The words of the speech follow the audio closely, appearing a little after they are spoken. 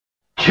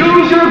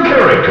Choose your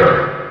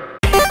character.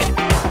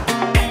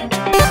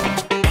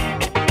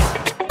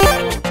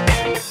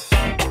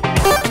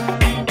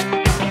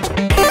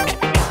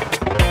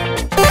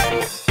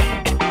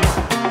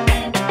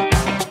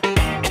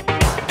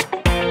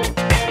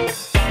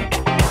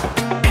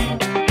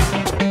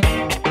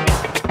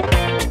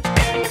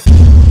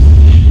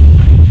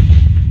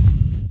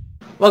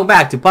 Welcome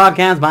back to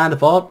Podcast by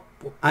Default.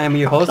 I am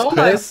your host,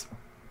 Chris.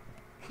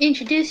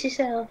 Introduce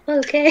yourself,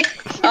 okay?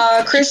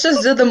 Chris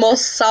just did the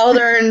most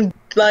southern,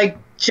 like,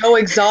 Joe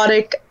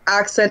Exotic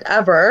accent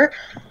ever.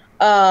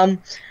 Carol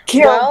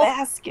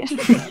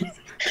Baskin.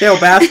 Carol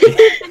Baskin.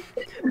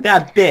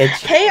 That bitch.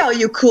 Hey, all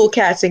you cool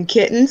cats and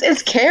kittens,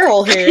 it's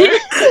Carol here.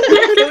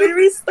 Can we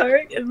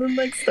restart and then,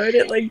 like, start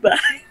it like that?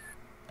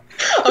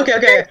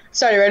 Okay.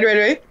 Sorry,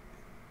 ready?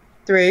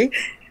 3,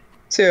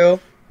 2,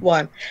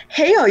 1.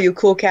 Hey, all you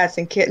cool cats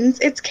and kittens,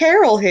 it's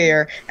Carol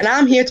here, and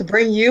I'm here to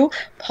bring you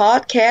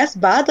Podcast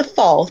by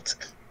Default.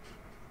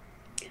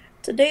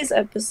 Today's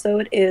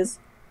episode is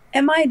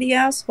Am I the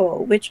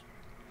Asshole? Which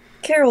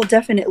Carol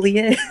definitely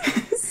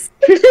is.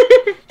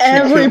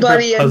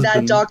 Everybody in that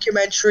husband.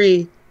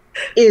 documentary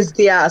is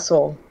the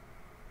asshole.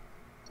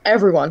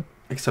 Everyone.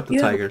 Except the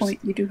You have a tigers. point.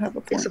 You do have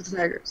a point. Except the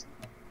tigers.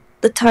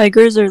 The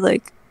tigers are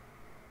like...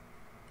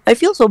 I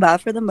feel so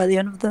bad for them by the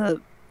end of the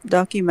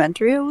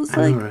documentary. I was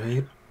like,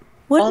 Alright.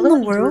 what All in they the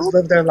want to do is world?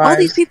 live their All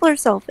these lives. people are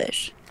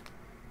selfish.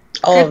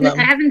 All of them.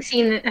 I haven't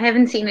seen it. I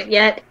haven't seen it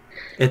yet.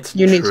 It's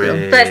You need to.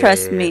 Trey. But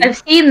Trust me. I've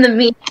seen the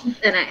memes,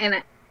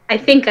 and I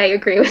think I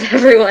agree with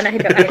everyone.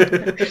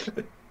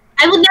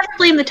 I will never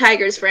blame the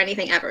tigers for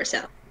anything ever.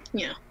 So,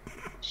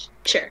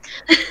 sure.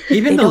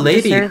 Even They the don't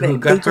lady deserve who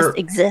it. got They her, just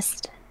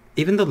exist.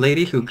 even the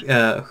lady who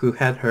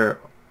had her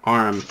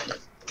arm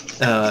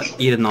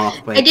eaten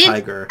off by I a did-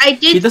 tiger. I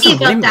She did doesn't see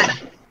about blame that.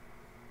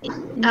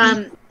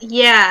 them.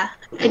 Yeah,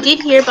 I did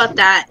hear about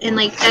that, and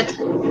like that's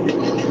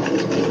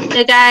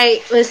the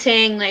guy was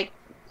saying like,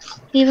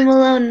 leave him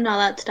alone and all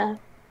that stuff.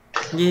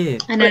 Yeah.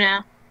 I don't know.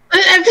 I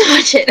have to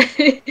watch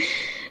it.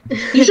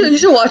 You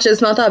should watch it.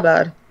 It's not that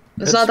bad.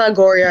 It's not that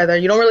gory either.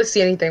 You don't really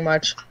see anything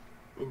much.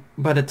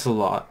 But it's a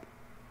lot.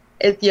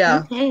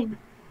 Yeah. Okay.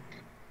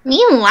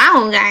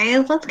 Meanwhile,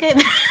 guys, let's get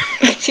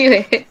back to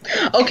it.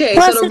 Okay,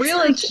 Plus, so the it's, real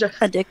like,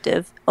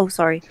 addictive. Oh,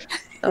 sorry.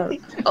 I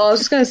was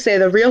just gonna say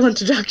the real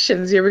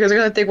introductions here because they're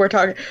gonna think we're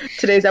talking.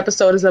 Today's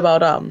episode is about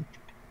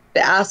the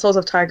assholes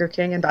of Tiger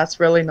King, and that's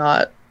really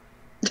not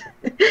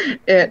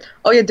it.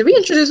 Oh yeah, did we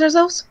introduce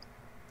ourselves?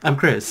 I'm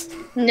Chris.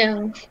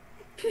 No.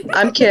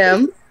 I'm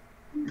Kim.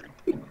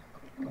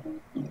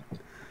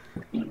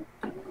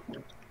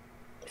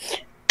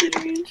 Did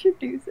we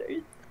introduce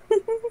her?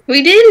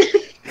 We did?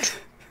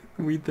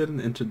 We didn't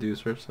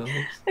introduce ourselves.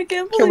 I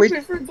can't Can believe we-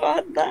 we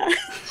forgot that.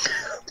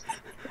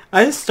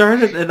 I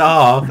started it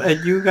off,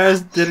 and you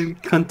guys didn't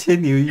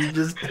continue. You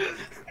just...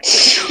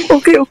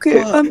 Okay.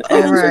 Well, I'm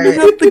alright.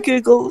 have the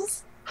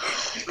giggles.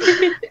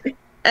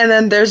 And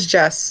then there's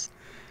Jess.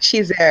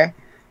 She's there.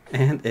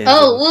 And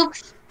Oh,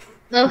 whoops.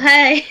 Oh,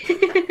 hey.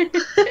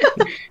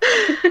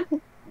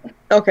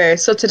 Okay,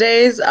 so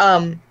today's,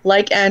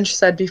 like Ange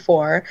said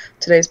before,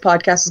 today's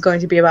podcast is going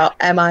to be about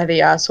Am I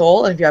the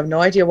Asshole? And if you have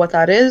no idea what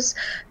that is,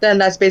 then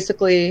that's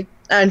basically,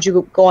 Ange,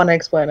 you go on and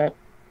explain it.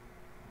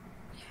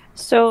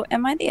 So,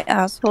 Am I the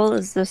Asshole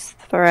is this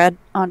thread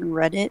on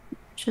Reddit,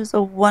 which is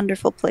a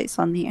wonderful place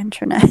on the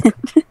internet.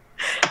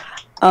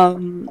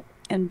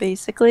 And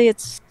basically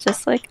it's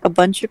just like a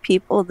bunch of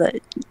people that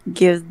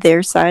give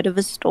their side of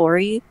a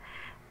story,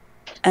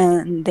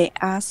 and they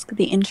ask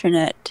the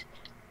internet,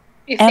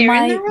 If am they're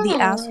I in the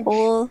wrong.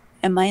 asshole?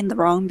 Am I in the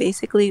wrong,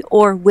 basically?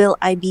 Or will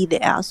I be the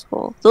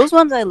asshole? Those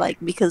ones I like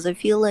because I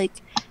feel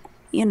like,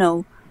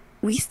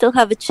 we still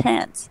have a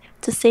chance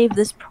to save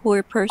this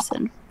poor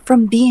person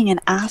from being an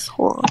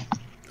asshole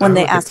when Or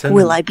they we could ask, send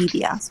will them- I be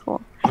the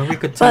asshole? Or we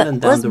could But send them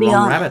down let's the be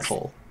wrong honest. rabbit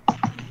hole.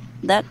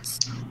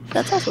 That's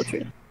also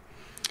true.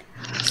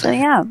 So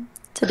yeah,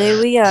 today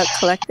we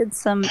collected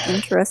some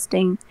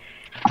interesting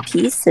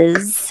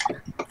pieces.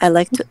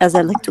 As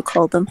I like to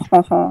call them.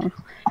 For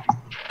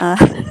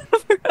us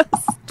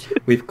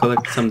We've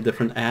collected some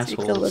different to take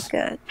a assholes. look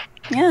at.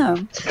 Yeah.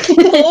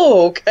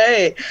 Oh,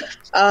 okay.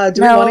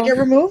 Do we No. want to get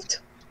removed?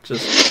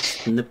 Just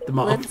snip them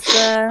off.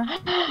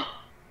 Let's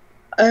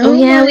Oh,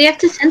 yeah, we have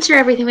to censor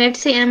everything. We have to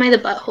say, am I the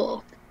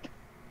butthole?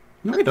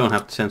 No, we don't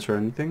have to censor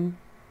anything.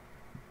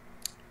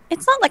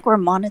 It's not like we're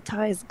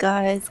monetized,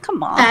 guys.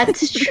 Come on.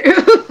 That's true.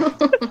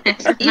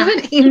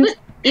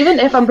 Even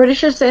if I'm pretty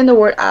sure saying the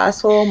word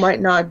asshole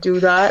might not do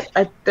that,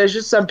 there's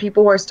just some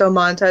people who are still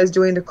monetized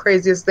doing the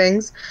craziest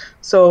things.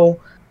 So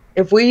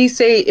if we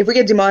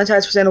get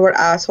demonetized for saying the word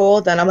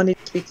asshole, then I'm gonna need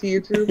to speak to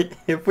YouTube.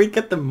 If we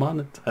get them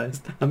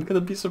monetized, I'm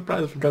gonna be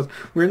surprised because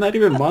we're not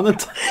even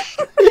monetized.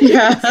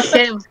 Yeah.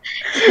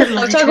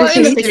 I'm talking about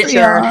in the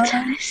future.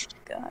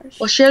 Gosh.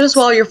 Well, share this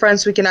with all your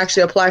friends so we can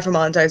actually apply for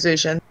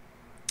monetization.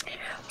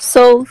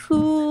 So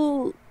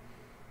who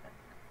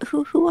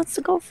wants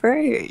to go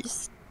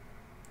first?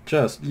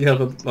 Just, you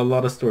have a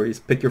lot of stories.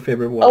 Pick your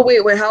favorite one. Oh,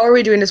 wait. How are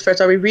we doing this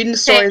first? Are we reading the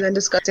story, then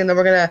discussing, then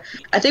we're gonna...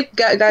 I think,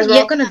 guys, we're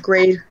all gonna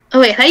grade... Oh,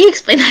 wait, how do you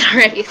explain that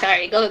already?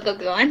 Sorry, go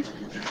on.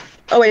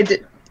 Oh, wait,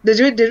 did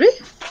we?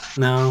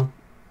 No.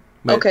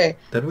 Wait, Okay,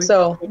 did we?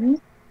 so...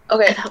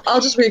 Okay, I'll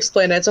just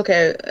re-explain it. It's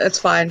okay. It's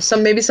fine.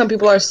 Maybe some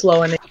people are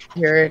slow and they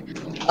hear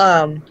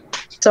it.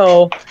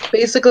 So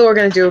basically what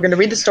we're gonna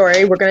read the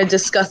story, we're gonna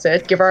discuss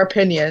it, give our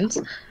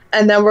opinions,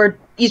 and then we're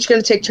each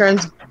gonna take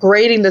turns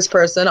grading this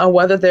person on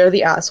whether they're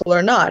the asshole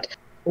or not.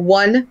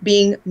 1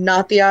 being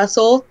not the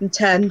asshole, and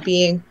 10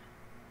 being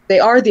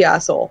they are the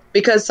asshole.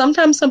 Because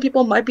sometimes some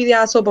people might be the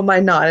asshole but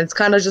might not. It's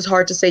kind of just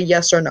hard to say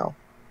yes or no.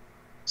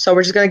 So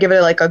we're just gonna give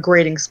it like a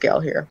grading scale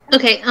here.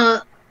 Okay,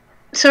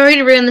 sorry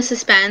to ruin the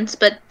suspense,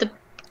 but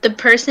the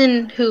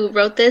person who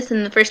wrote this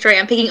in the first story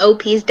I'm picking,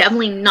 OP, is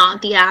definitely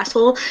not the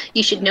asshole.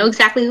 You should know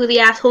exactly who the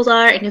assholes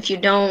are, and if you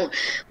don't,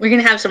 we're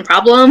gonna have some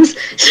problems.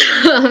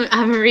 So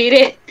I'm gonna read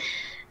it.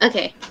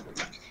 Okay.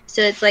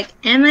 So it's like,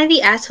 am I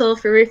the asshole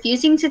for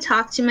refusing to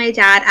talk to my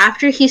dad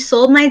after he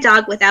sold my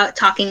dog without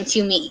talking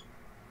to me?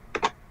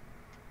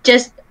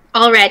 Just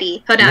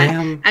already. Hold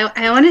on.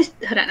 I want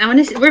to, hold on. I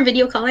want to, we're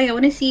video calling. I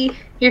want to see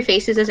your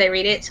faces as I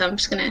read it, so I'm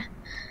just gonna.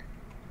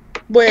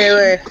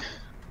 Wait.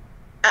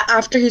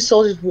 After he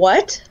sold his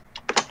what?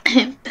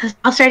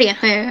 I'll start again.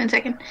 Wait, 1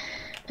 second.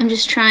 I'm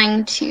just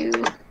trying to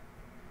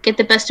get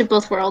the best of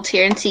both worlds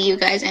here and see you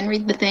guys and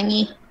read the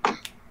thingy.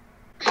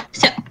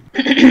 So,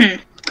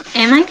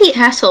 am I the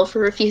asshole for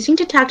refusing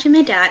to talk to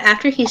my dad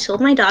after he sold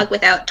my dog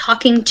without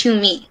talking to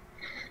me?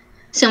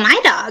 So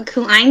my dog,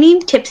 who I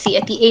named Tipsy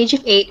at the age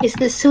of 8, is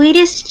the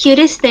sweetest,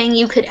 cutest thing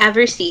you could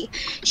ever see.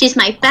 She's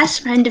my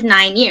best friend of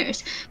 9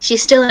 years.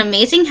 She's still in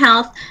amazing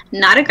health,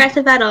 not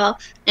aggressive at all,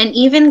 and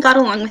even got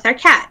along with our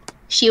cat.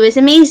 She was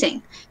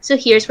amazing. So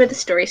here's where the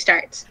story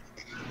starts.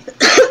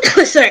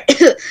 Sorry,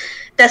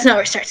 that's not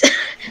where it starts.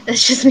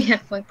 That's just me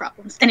having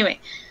problems. Anyway,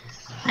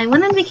 I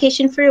went on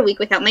vacation for a week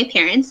without my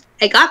parents.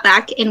 I got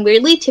back, and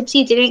weirdly,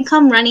 Tipsy didn't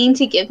come running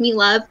to give me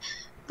love.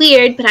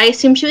 Weird, but I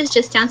assumed she was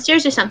just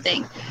downstairs or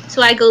something.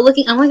 So I go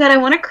looking. Oh my god, I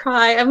want to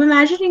cry. I'm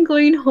imagining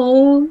going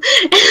home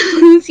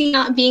and Lucy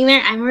not being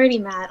there. I'm already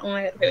mad. Oh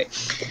my god.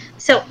 Wait.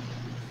 So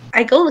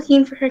I go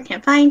looking for her,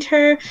 can't find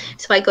her.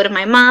 So I go to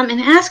my mom and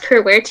ask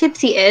her where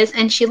Tipsy is,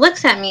 and she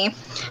looks at me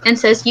and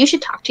says, "You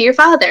should talk to your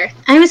father."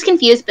 I was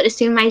confused, but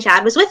assumed my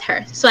dad was with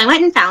her. So I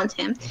went and found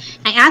him.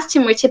 I asked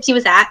him where Tipsy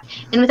was at,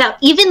 and without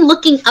even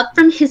looking up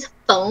from his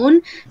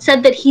phone,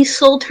 said that he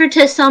sold her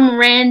to some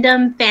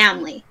random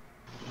family.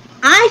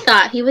 I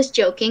thought he was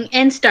joking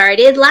and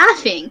started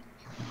laughing.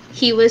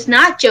 He was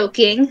not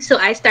joking, so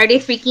I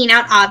started freaking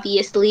out,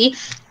 obviously.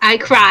 I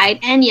cried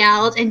and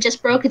yelled and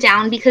just broke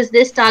down because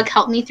this dog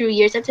helped me through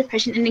years of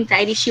depression and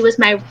anxiety. She was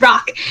my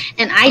rock,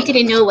 and I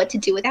didn't know what to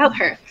do without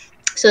her.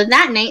 So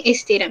that night, I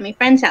stayed at my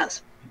friend's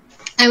house.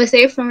 I was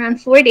there for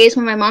around 4 days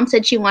when my mom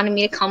said she wanted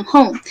me to come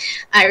home.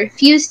 I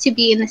refused to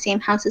be in the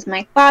same house as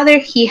my father.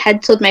 He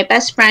had told my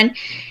best friend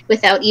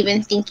without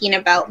even thinking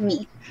about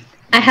me.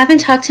 I haven't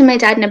talked to my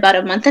dad in about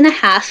a month and a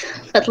half,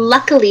 but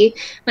luckily,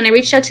 when I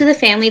reached out to the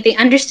family, they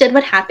understood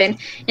what happened,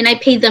 and I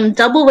paid them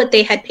double what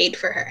they had paid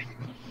for her,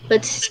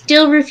 but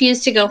still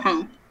refused to go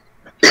home.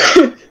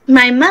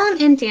 My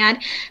mom and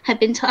dad have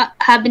been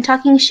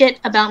talking shit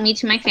about me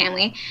to my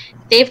family.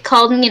 They've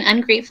called me an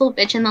ungrateful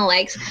bitch in the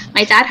legs.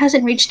 My dad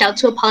hasn't reached out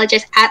to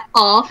apologize at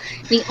all.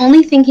 The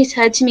only thing he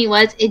said to me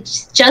was,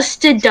 "It's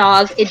just a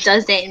dog. It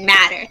doesn't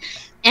matter."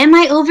 Am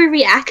I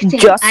overreacting?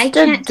 I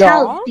can't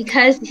tell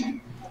because...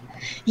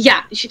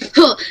 Yeah. Am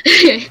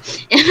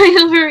I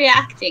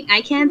overreacting?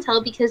 I can't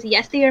tell because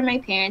yes, they are my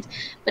parents,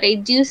 but I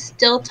do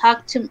still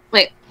talk to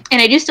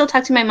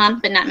my mom,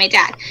 but not my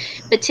dad.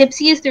 But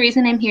Tipsy is the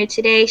reason I'm here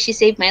today. She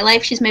saved my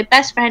life. She's my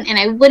best friend, and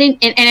I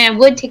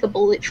would take a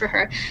bullet for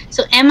her.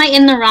 So am I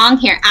in the wrong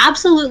here?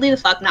 Absolutely the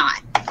fuck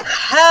not.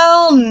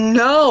 Hell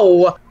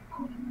no.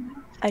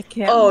 I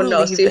can't. Oh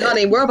no, see,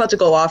 honey, we're about to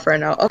go off right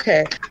now.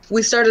 Okay,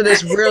 we started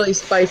this really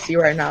spicy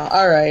right now.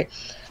 All right.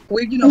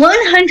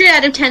 100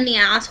 out of 10 the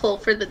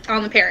asshole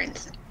on the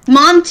parents.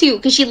 Mom too,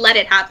 because she let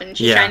it happen.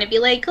 She's trying to be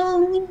like,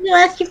 "Oh, you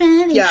ask your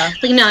parents." Yeah.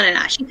 Like,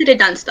 no. She could have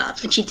done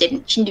stuff, but she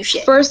didn't. She didn't do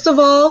shit. First of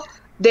all,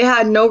 they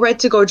had no right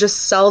to go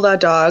just sell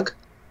that dog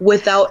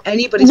without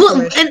anybody's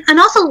permission. And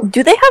also,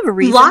 do they have a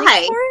reason for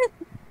it?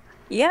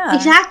 Yeah.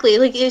 Exactly.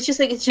 Like, it's just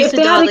a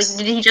dog. Like,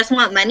 did he just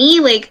want money?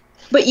 Like.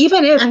 But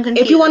even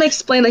if you want to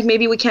explain, like,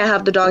 maybe we can't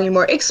have the dog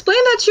anymore, explain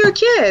that to your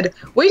kid.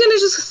 What are you going to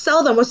just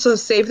sell them? What's to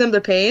save them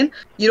the pain?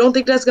 You don't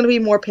think that's going to be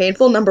more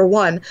painful? Number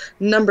one.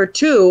 Number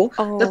two,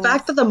 the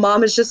fact that the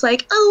mom is just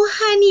like, "Oh,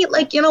 honey,"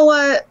 like, you know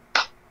what?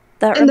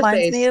 That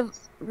reminds me of,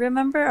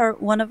 remember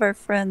one of our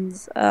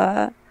friends,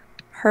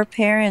 her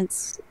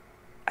parents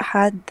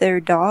had their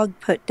dog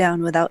put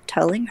down without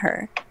telling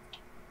her.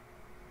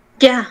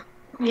 Yeah.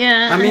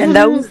 Yeah. I mean, and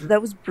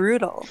that was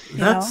brutal.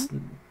 That's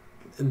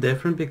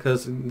different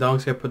because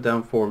dogs get put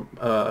down for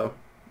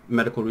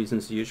medical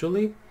reasons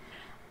usually.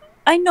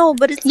 I know,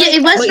 but it's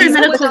it was for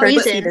medical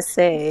reasons to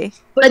say.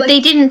 But they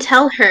didn't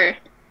tell her.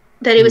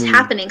 that it was Mm.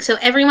 happening. So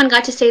everyone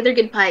got to say their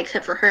goodbye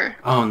except for her.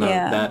 Oh no,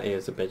 Yeah. that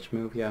is a bitch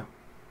move. Yeah.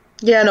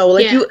 Yeah, no,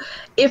 like Yeah.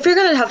 if you're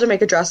gonna have to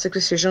make a drastic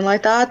decision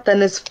like that,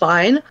 then it's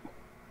fine.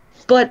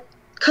 But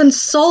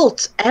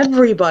consult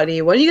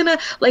everybody. What are you gonna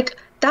like?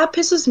 That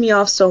pisses me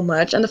off so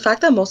much, and the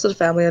fact that most of the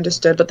family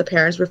understood, but the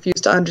parents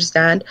refused to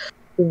understand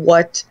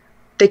what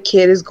the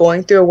kid is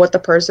going through or what the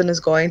person is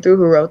going through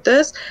who wrote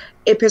this,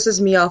 it pisses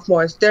me off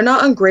more. They're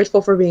not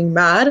ungrateful for being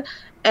mad,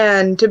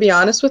 and to be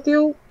honest with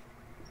you,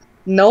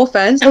 no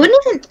offense, I wouldn't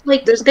even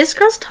like There's- this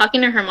girl's talking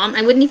to her mom.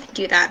 I wouldn't even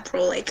do that,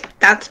 bro. Like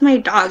that's my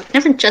dog.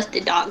 Never just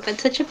a dog.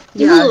 That's such a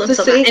Yeah, Ooh, I'm to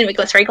so say- mad.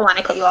 Anyway, sorry, go on.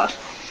 I cut you off.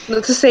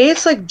 to say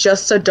it's like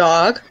just a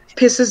dog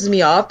pisses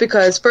me off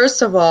because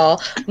first of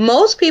all,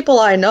 most people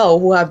I know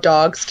who have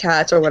dogs,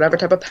 cats, or whatever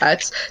type of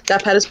pets,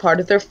 that pet is part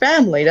of their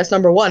family. That's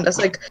number one. That's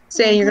like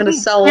saying you're gonna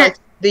sell Yeah. like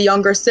the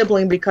younger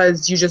sibling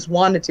because you just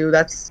wanted to.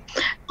 That's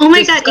Oh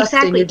my god, disgusting.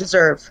 exactly. You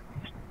deserve.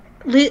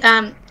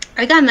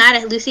 I got mad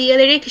at Lucy the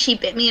other day because she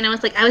bit me, and I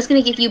was like, I was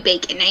gonna give you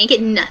bacon. Now you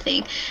get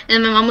nothing.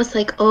 And my mom was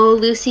like, "Oh,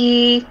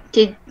 Lucy,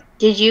 did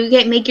you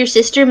make your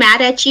sister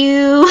mad at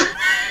you?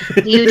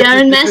 You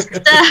done messed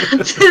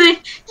up."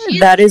 She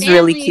That has is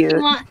really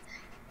family. cute.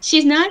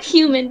 She's not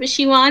human, but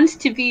she wants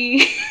to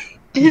be.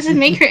 It doesn't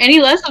make her any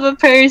less of a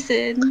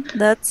person.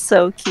 That's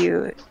so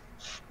cute.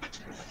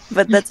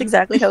 But that's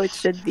exactly how it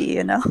should be,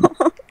 you know?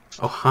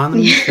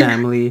 Ohana's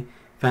family.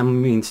 Family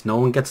means no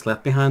one gets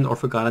left behind or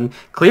forgotten.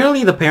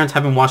 Clearly, the parents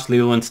haven't watched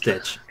Lilo and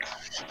Stitch.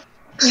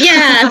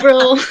 Yeah,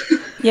 bro.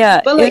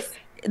 Yeah, But, like- if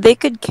they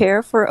could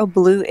care for a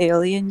blue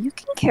alien, you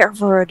can care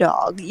for a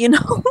dog, you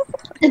know?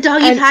 The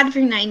dog And- you've had for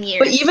 9 years.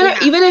 But even Yeah.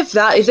 even if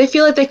they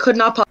feel like they could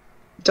not pop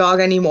a dog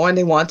anymore and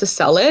they want to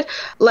sell it,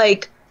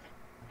 like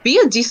be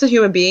a decent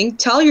human being.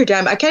 Tell your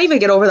damn. I can't even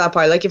get over that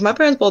part. Like if my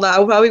parents pulled out,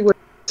 I probably wouldn't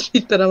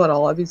speak to them at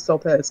all. I'd be so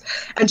pissed.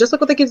 And just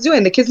look what the kid's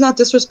doing. The kid's not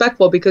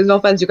disrespectful because no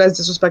offense, you guys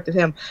disrespected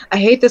him. I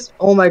hate this.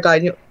 Oh my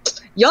god,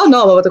 y'all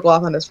know I'm about to go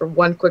off on this for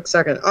one quick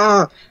second.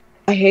 I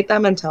hate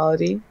that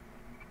mentality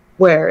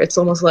where it's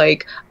almost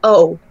like,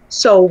 oh,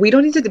 so we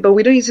don't need to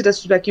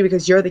disrespect you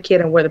because you're the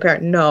kid and we're the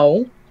parent.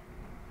 No.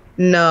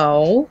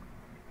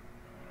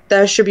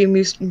 There should be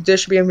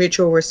a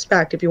mutual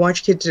respect. If you want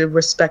your kid to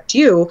respect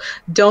you,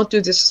 don't do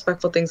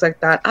disrespectful things like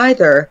that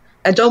either.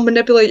 And don't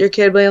manipulate your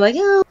kid by like,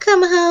 oh,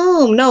 come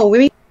home. No, we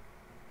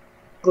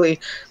mean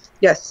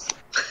yes.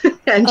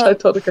 And I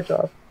totally cut you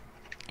off.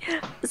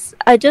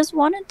 I just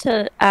wanted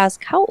to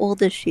ask, how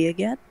old is she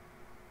again?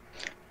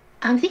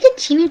 I'm thinking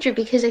teenager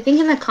because I think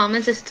in the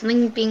comments it's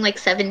something being like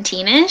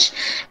 17-ish,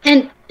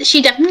 and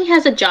she definitely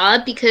has a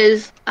job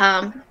because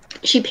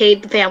she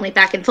paid the family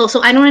back in full.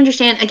 So I don't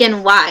understand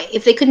again why.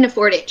 If they couldn't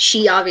afford it,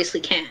 she obviously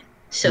can.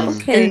 So Okay.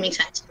 it doesn't make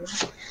sense.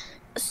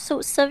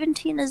 So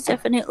 17 is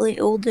definitely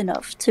old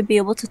enough to be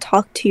able to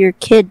talk to your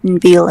kid and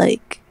be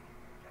like,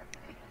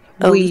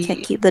 oh, we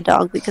can't keep the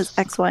dog because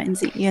X, Y, and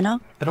Z, you know?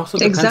 It also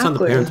depends on the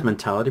Exactly. parents'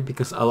 mentality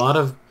because a lot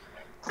of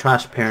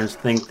trash parents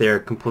think they're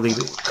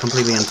completely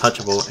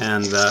untouchable,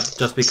 and that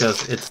just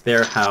because it's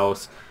their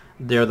house,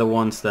 they're the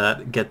ones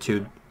that get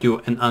to do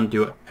and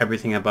undo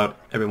everything about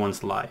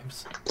everyone's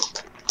lives.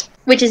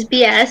 Which is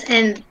BS,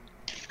 and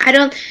I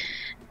don't.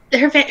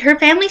 Her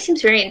family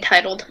seems very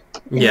entitled.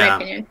 In my Yeah.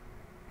 opinion.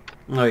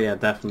 Oh yeah,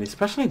 definitely,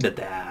 especially the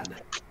dad.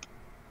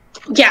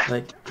 Yeah.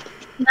 Like,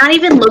 Not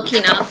even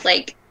looking up,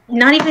 like,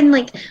 not even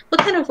like, what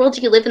kind of world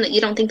do you live in that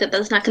you don't think that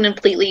that's not gonna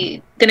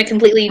completely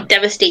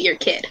devastate your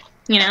kid?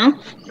 You know?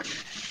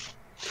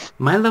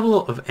 my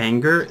level of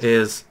anger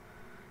is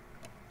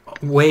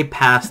way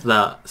past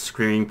the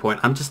screaming point.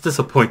 I'm just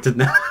disappointed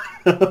now.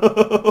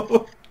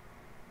 Now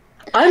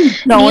I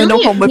The know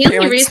only- how my the only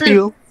parents reason-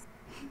 feel.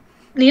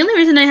 The only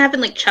reason I haven't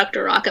like chucked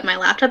a rock at my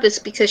laptop is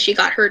because she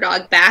got her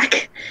dog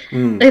back.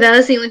 Mm. Like that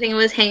was the only thing I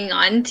was hanging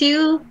on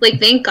to. Like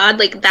thank God,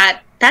 like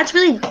that's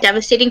really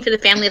devastating for the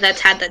family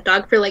that's had that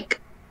dog for like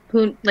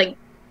who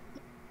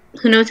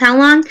knows how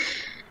long.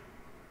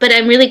 But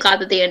I'm really glad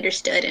that they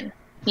understood and,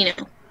 you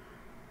know,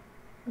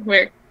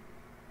 were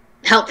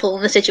helpful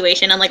in the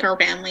situation, unlike her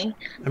family.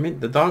 I mean,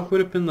 the dog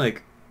would have been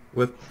like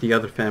with the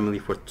other family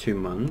for 2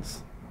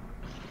 months,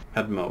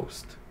 at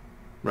most,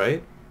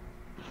 right?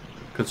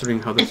 Considering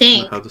how I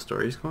think. the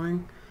story is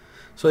going.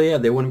 So yeah,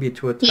 they wouldn't be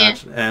too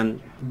attached,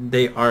 and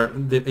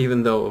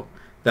even though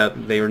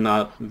that they are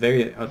not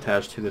very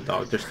attached to the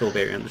dog, they're still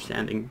very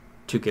understanding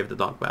to give the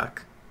dog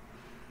back.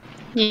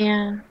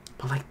 Yeah.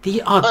 But like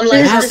the Unlike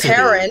her audacity.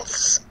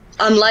 parents,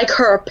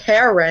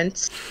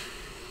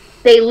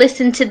 They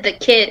listened to the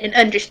kid and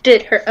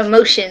understood her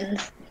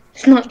emotions.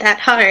 It's not that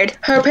hard.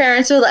 her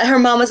parents were like, her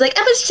mom was like,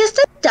 "It was just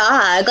a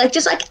dog. Like,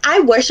 just like I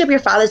worship your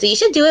father, so you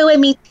should do it with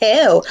me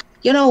too."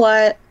 You know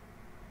what?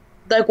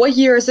 Like, what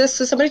year is this?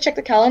 Does somebody check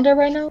the calendar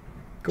right now?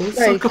 Go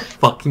suck a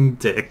fucking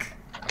dick.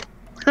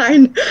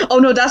 Oh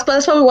no, that's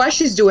probably why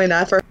she's doing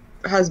that for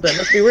her husband.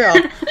 Let's be real.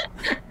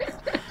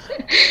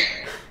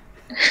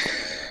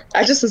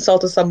 I just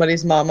insulted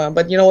somebody's mama,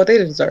 but you know what? They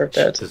deserved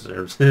it.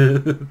 Deserves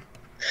it.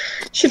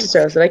 She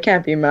deserves it. I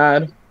can't be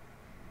mad.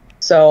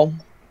 So,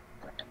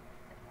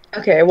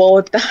 Okay, well,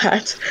 with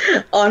that,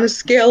 on a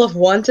scale of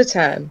 1 to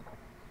 10,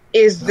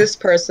 is this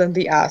person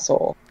the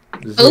asshole?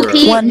 Zero.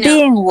 OP, One no.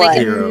 being what? Like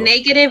a Zero.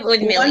 negative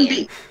 1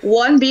 million.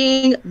 One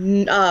being,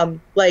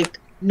 like,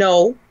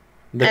 no,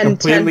 They're and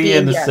 10 completely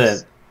being innocent.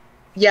 yes.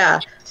 Yeah.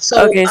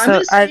 So Okay, I'm so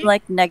gonna say, I'd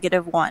like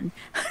 -1.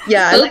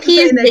 yeah, I like OP to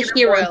say is the negative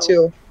hero. 1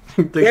 too.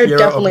 The They're hero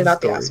definitely of the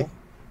not the story. asshole.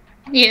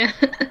 Yeah.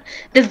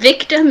 The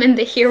victim and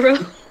the hero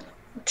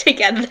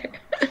together.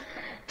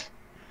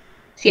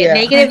 So yeah, Yeah.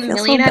 negative I feel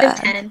so million out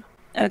of bad. 10.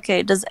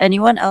 Okay, does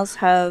anyone else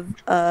have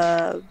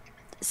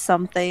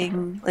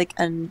something like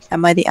an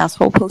 "Am I the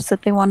asshole" post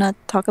that they want to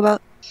talk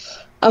about?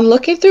 I'm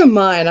looking through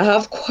mine. I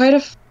have quite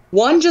a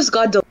one just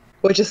got deleted,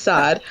 which is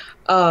sad.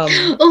 Oh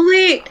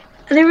wait,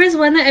 there was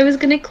one that I was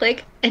gonna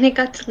click and it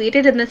got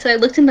deleted, and then so I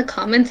looked in the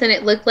comments and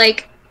it looked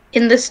like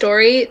in the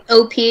story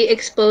OP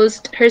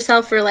exposed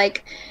herself for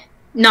like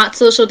not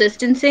social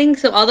distancing.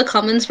 So all the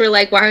comments were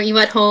like, "Why aren't you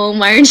at home?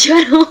 Why aren't you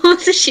at home?"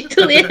 So she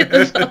deleted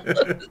the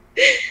post.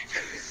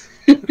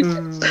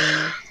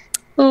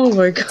 Oh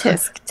my god.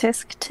 Tisk,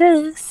 tisk,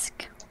 tisk.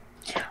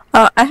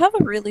 I have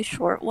a really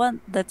short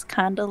one that's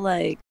kind of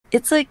like,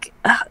 it's like,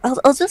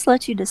 I'll just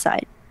let you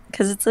decide.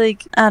 Because it's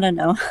like, I don't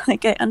know.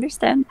 Like, I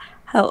understand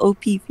how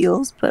OP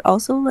feels, but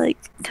also, like,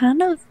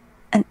 kind of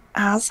an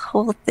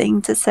asshole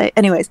thing to say.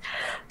 Anyways,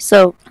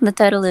 so the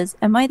title is,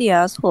 Am I the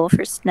asshole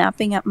for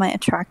snapping at my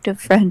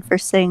attractive friend for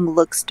saying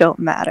looks don't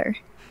matter?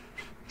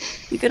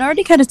 You can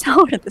already kind of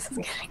tell where this is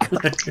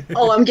going to go.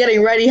 Oh, I'm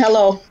getting ready.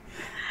 Hello.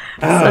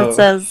 So it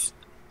says,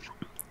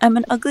 I'm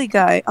an ugly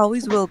guy,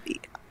 always will be.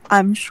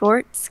 I'm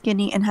short,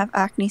 skinny, and have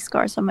acne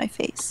scars on my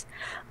face.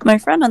 My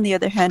friend, on the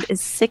other hand,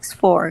 is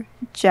 6'4",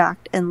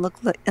 jacked, and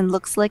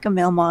looks like a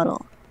male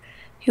model.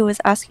 He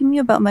was asking me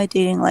about my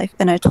dating life,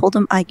 and I told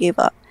him I gave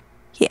up.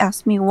 He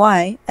asked me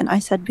why, and I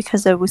said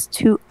because I was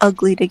too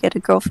ugly to get a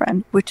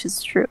girlfriend, which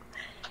is true.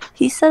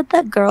 He said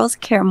that girls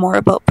care more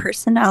about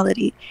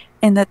personality,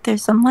 and that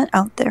there's someone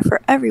out there for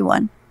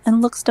everyone,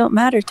 and looks don't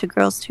matter to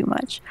girls too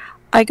much.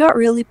 I got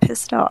really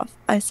pissed off.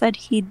 I said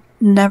he'd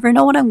never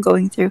know what I'm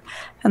going through,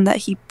 and that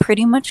he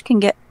pretty much can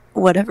get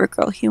whatever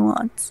girl he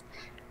wants.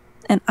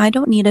 And I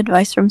don't need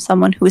advice from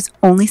someone who is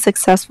only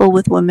successful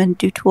with women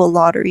due to a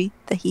lottery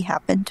that he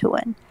happened to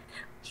win.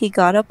 He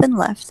got up and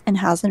left and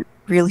hasn't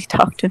really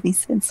talked to me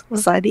since.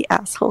 Was I the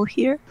asshole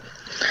here?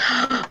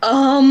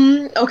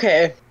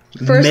 Okay.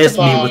 First Miss of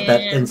all, me with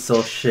that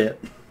insult shit.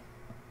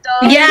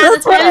 Yeah,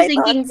 that's what I was I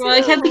thinking, thought bro.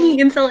 I kept too. thinking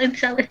insult. okay.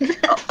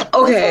 That's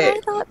what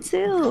I thought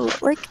too.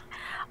 Like,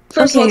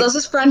 First of all, okay. does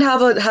this friend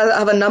have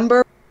a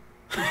number?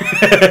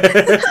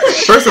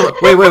 First of all,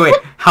 wait.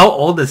 How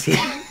old is he?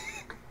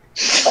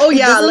 Oh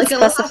yeah, doesn't like let's ask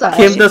that specify. Kim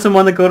question. doesn't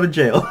want to go to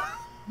jail.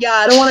 Yeah,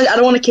 I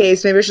don't want a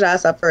case. Maybe I should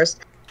ask that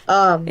first.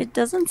 It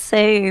doesn't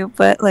say,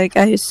 but like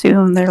I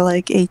assume they're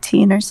like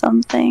 18 or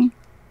something.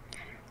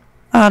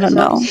 I don't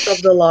know.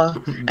 Of the law.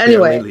 Barely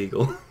Anyway,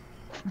 legal.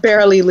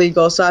 barely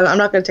legal, so I'm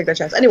not gonna take that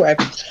chance. Anyway,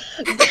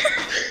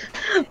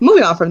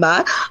 moving on from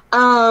that.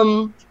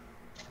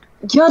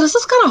 Yeah, this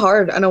is kind of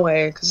hard in a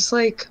way because it's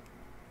like,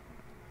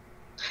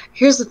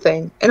 here's the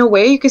thing. In a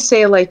way, you could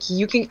say like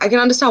I can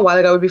understand why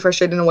the guy would be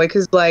frustrated in a way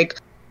because like,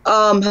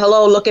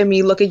 hello, look at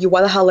me, look at you.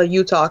 Why the hell are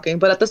you talking?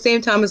 But at the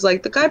same time, it's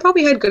like the guy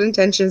probably had good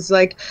intentions.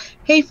 Like,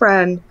 hey,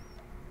 friend,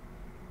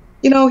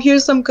 you know,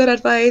 here's some good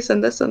advice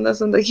and this and this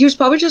and that. He was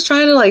probably just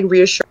trying to like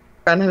reassure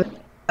him,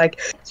 like,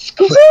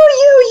 screw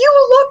you,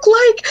 you look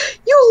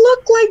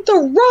like The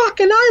Rock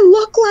and I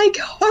look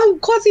like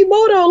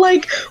Quasimodo,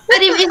 like.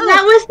 But if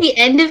that was the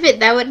end of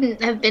it, that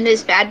wouldn't have been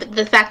as bad. But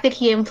the fact that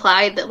he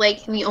implied that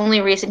like the only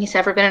reason he's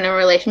ever been in a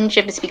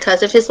relationship is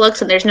because of his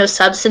looks and there's no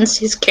substance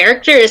to his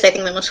character is, I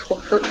think, the most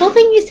hurtful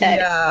thing he said.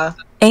 Yeah.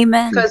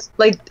 Amen. Because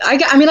like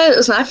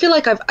listen, I feel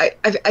like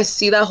I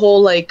see that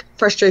whole like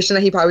frustration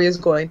that he probably is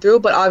going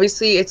through, but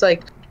obviously it's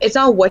like it's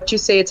not what you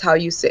say, it's how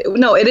you say.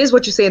 No, it is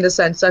what you say in a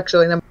sense,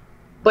 actually,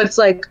 but it's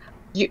like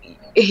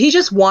he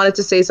just wanted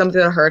to say something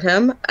that hurt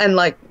him, and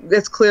like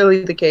that's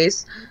clearly the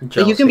case.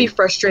 Like, you can be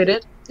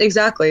frustrated.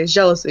 Exactly, it's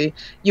jealousy.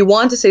 You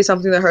want to say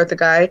something that hurt the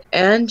guy,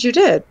 and you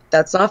did.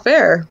 That's not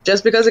fair.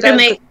 Just because the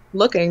guy's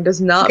looking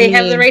does not mean they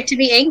have the right to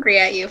be angry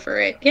at you for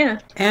it. Yeah.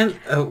 And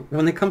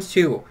when it comes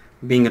to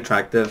being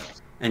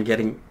attractive and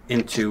getting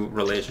into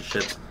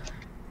relationships,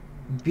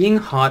 being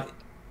hot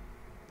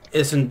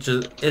isn't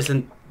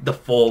the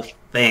full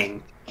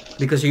thing,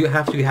 because you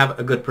have to have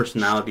a good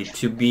personality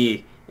to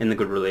be in a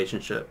good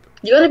relationship.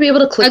 You gotta be able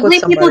to click with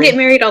somebody. Ugly people get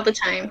married all the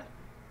time.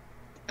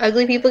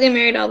 Ugly people get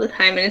married all the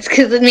time, and it's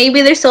because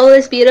maybe their soul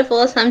is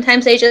beautiful.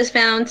 Sometimes they just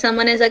found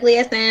someone as ugly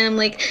as them.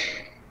 Like,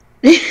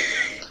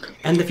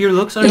 and if your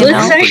looks are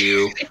not for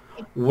you,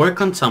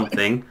 work on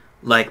something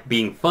like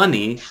being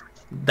funny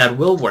that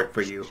will work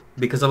for you.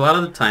 Because a lot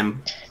of the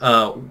time,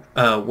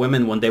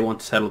 women, when they want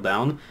to settle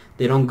down,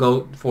 they don't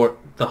go for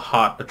the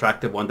hot,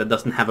 attractive one that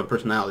doesn't have a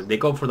personality. They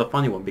go for the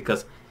funny one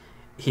because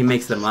he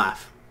makes them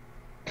laugh.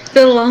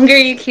 The longer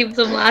you keep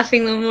them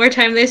laughing, the more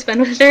time they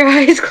spend with their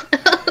eyes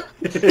closed.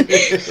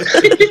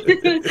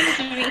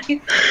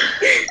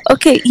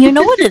 Okay, you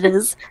know what it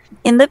is?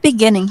 In the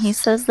beginning, he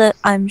says that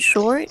I'm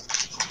short,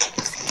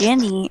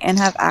 skinny and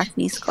have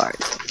acne scars.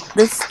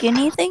 The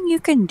skinny thing you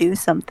can do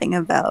something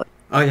about.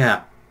 Oh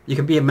yeah, you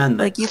can be amended.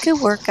 Like, you can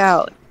work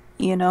out,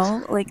 you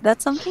know? Like,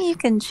 that's something you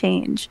can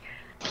change.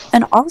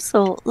 And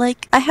also,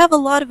 like, I have a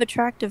lot of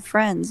attractive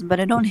friends, but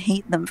I don't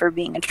hate them for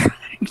being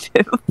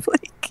attractive.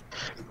 Like,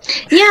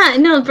 Yeah,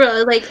 no,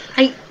 bro. Like,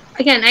 I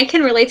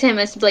can relate to him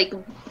as like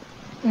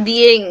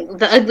being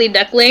the ugly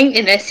duckling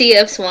in a sea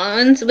of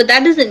swans, but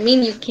that doesn't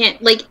mean you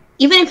can't, like,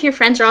 even if your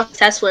friends are all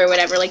successful or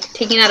whatever, like,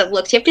 taking out of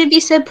looks, you have to be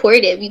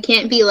supportive. You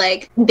can't be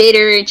like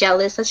bitter or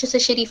jealous. That's just a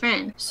shitty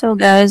friend. so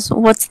guys,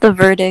 what's the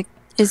verdict?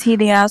 Is he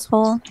the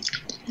asshole?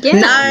 Yeah.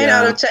 9 Yeah.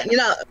 out of 10. You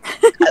know,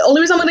 the only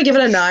reason I'm gonna give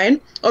it a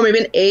 9 or maybe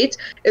an 8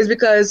 is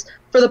because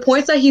for the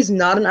points that he's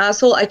not an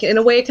asshole, I can, in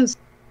a way, I can see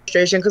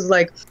frustration because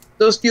like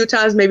those few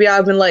times maybe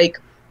I've been like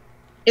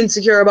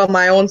insecure about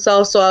my own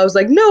self, so I was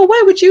like, no,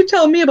 why would you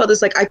tell me about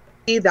this? Like, I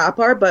see that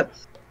part, but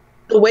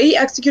the way he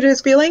executed his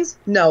feelings,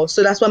 no.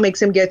 So that's what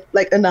makes him get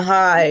like in the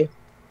high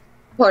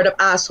part of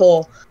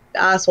the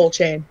asshole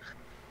chain.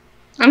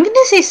 I'm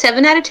gonna say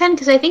 7 out of 10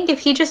 because I think if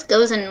he just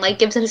goes and like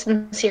gives a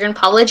sincere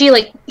apology,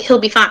 like, he'll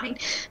be fine.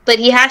 But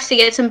he has to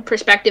get some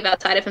perspective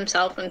outside of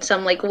himself and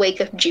some like wake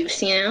of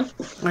juice, you know?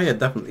 Oh yeah,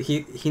 definitely.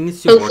 He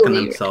needs to work on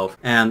Hopefully. himself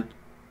and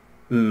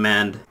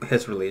mend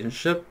his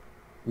relationship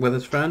with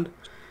his friend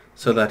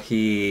so that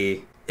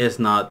he is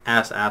not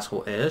as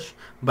asshole-ish.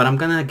 But I'm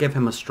gonna give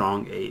him a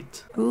strong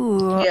 8.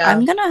 Ooh, Yeah.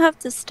 I'm gonna have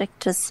to stick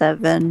to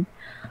 7.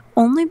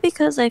 Only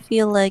because I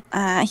feel like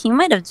he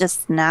might have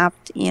just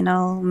snapped, you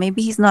know?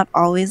 Maybe he's not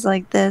always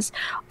like this.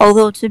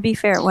 Although, to be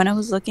fair, when I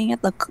was looking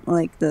at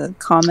the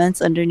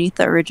comments underneath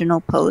the original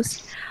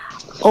post,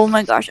 oh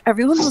my gosh,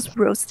 everyone was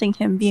roasting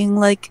him, being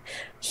like,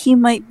 he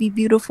might be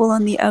beautiful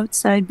on the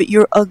outside, but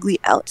you're ugly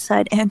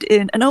outside and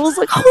in. And I was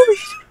like, holy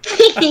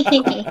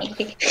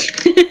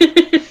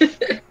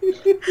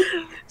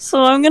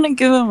So I'm gonna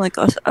give him like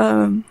a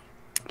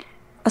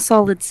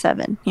solid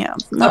 7. Yeah,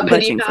 not Okay.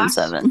 budging from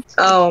 7.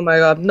 Oh my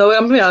god. No,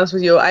 I'm gonna be honest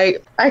with you. I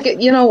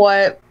get, you know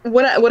what?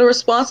 When a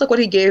response like what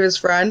he gave his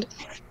friend,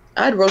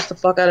 I'd roast the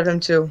fuck out of him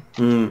too.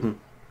 Mm-hmm.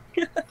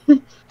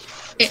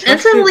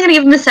 That's why I'm only gonna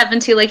give him a 7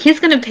 too. Like, he's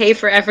gonna pay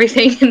for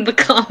everything in the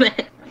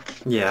comment.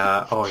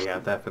 Yeah, oh yeah,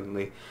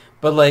 definitely.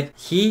 But like,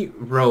 he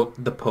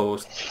wrote the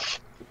post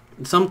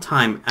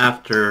sometime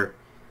after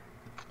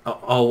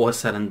all was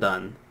said and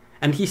done,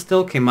 and he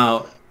still came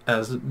out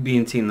as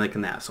being seen like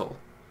an asshole.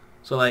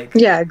 So like,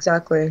 Yeah,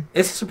 exactly.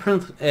 is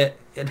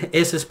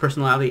his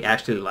personality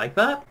actually like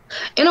that?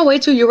 In a way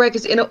too, you're right,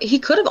 because he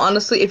could have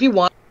honestly, if he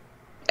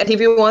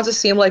wants to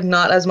seem like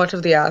not as much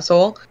of the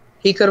asshole,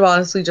 he could have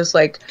honestly just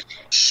like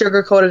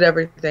sugarcoated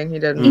everything he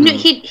did. You know,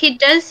 he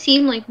does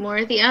seem like more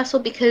of the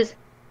asshole because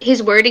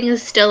his wording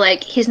is still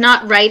like, he's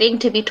not writing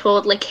to be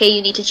told like, hey,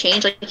 you need to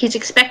change. Like, he's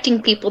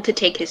expecting people to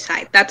take his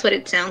side. That's what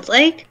it sounds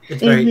like.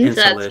 It's very Mhm. So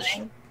that's insult-ish.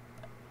 fine.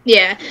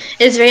 Yeah,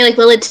 it's very like,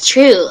 well, it's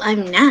true.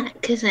 I'm not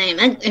because I'm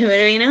ugly,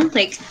 whatever, you know,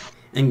 like.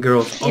 And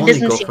girls It only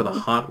doesn't go seem- for the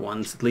hot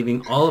ones,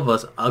 leaving all of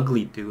us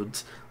ugly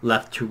dudes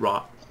left to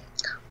rot.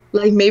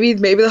 Like maybe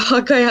the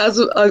hot guy has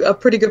a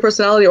pretty good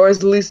personality, or is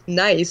at least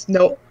nice.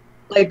 No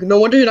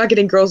wonder you're not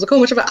getting girls. Look how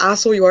much of an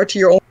asshole you are to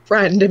your own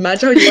friend.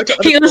 Imagine how you are to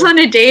other He goes people. on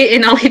a date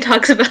and all he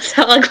talks about is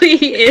how ugly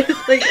he is.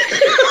 Like,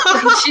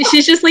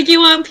 she's just like, you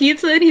want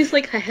pizza? And he's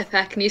like, I have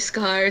acne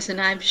scars and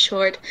I'm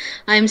short.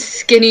 I'm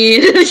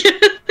skinny.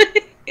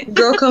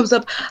 Girl comes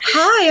up,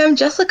 hi, I'm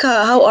Jessica.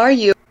 How are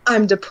you?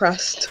 I'm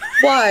depressed.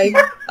 Why?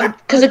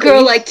 Because a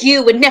girl like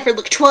you would never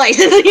look twice.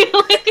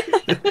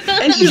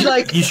 And she's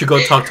like, You should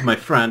go talk to my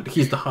friend.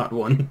 He's the hot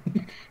one.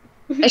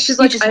 You just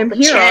I'm want the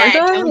here, aren't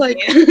chat, I? don't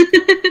Like, you?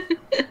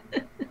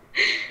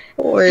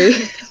 boy.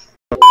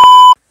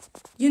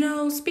 You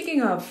know,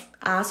 speaking of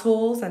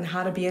assholes and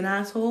how to be an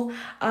asshole,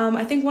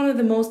 I think one of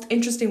the most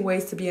interesting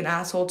ways to be an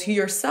asshole to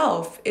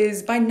yourself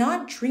is by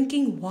not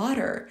drinking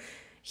water.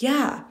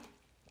 Yeah,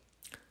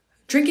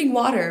 drinking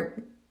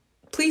water.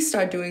 Please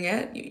start doing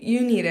it.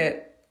 You need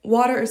it.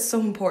 Water is so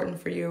important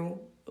for you.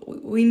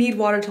 We need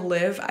water to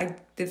live.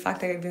 The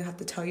fact that I even have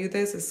to tell you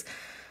this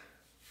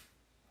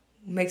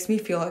makes me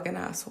feel like an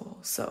asshole.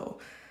 So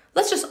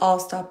let's just all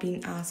stop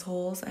being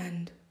assholes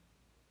and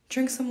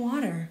drink some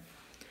water.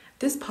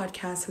 This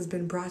podcast has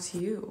been brought to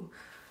you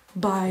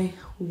by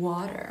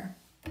water.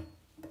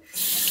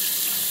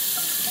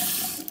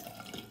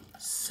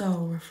 So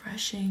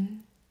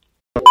refreshing.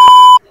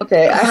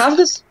 Okay, I have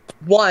this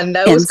one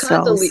that was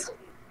kind of Incels. deleted.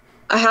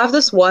 I have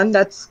this one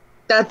that's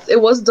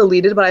it was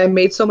deleted, but I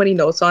made so many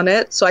notes on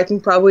it, so I can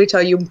probably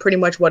tell you pretty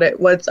much what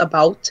it's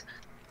about.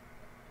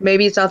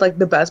 Maybe it's not like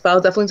the best, but I'll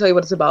definitely tell you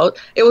what it's about.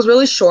 It was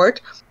really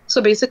short.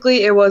 So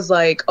basically it was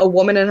like a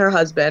woman and her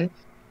husband.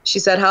 She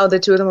said how the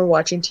two of them were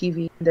watching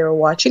TV. They were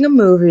watching a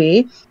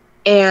movie,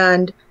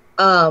 and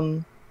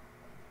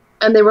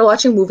they were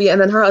watching a movie,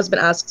 and then her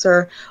husband asks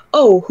her,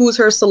 oh, who's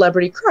her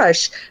celebrity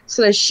crush?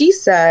 So then she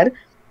said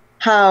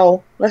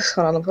how, let's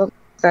hold on, let me put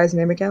this guy's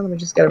name again. Let me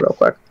just get it real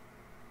quick.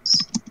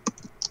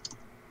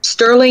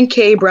 Sterling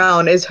K.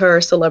 Brown is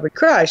her celebrity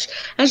crush.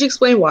 And she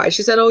explained why.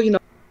 She said, oh, you know,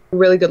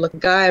 really good looking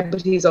guy,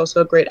 but he's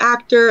also a great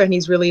actor, and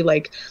he's really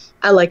like,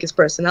 I like his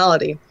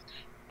personality.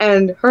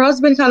 And her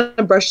husband kind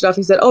of brushed it off.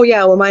 He said, "Oh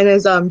yeah, well mine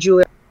is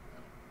Julia."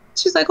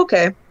 She's like,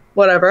 "Okay,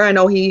 whatever. I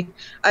know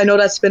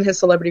that's been his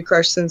celebrity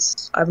crush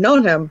since I've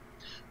known him."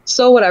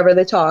 So whatever,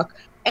 they talk.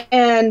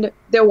 And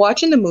they're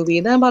watching the movie.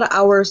 And then about an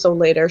hour or so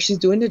later, she's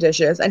doing the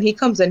dishes, and he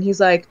comes in. He's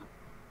like,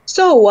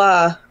 "So,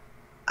 I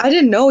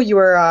didn't know you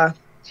were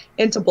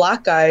into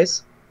black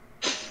guys."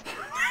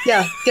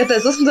 Yeah, get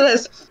this. Listen to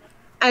this.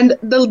 And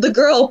the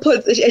girl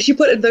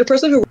the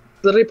person who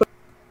literally put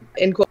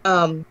in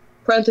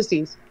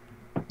parentheses,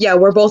 "Yeah,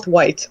 we're both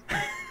white."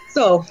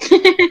 So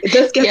it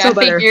just gets no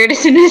better. I figured as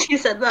soon as you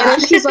said that. And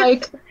then she's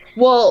like,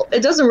 "Well,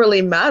 it doesn't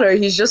really matter.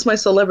 He's just my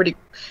celebrity."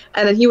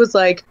 And then he was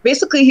like,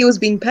 basically he was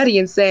being petty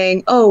and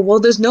saying, "Oh, well,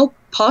 there's no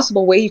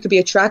possible way you could be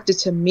attracted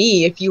to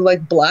me if you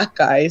like black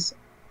guys."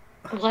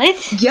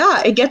 What?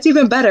 Yeah, it gets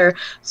even better.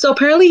 So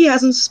apparently he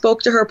hasn't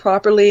spoke to her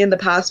properly in the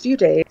past few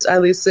days,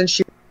 at least since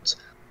she wrote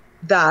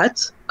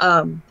that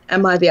Am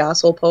I the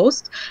Asshole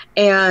post.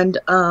 And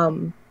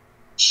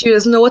she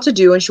doesn't know what to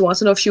do, and she wants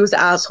to know if she was the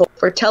asshole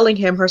for telling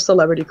him her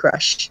celebrity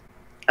crush.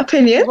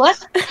 Opinion? What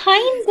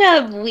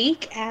kind of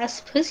weak ass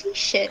pussy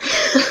shit?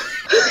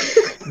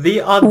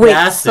 The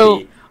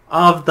audacity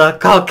of the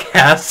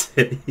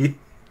caucasity.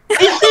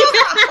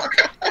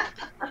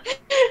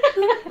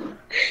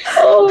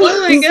 Oh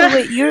my god. So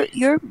wait,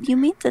 you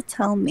mean to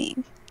tell me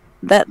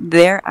that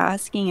they're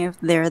asking if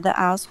they're the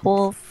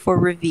asshole for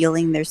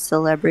revealing their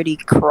celebrity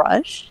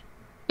crush?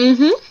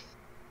 Mm-hmm.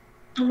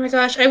 Oh my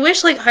gosh, I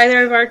wish like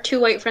either of our two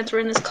white friends were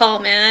in this call,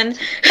 man.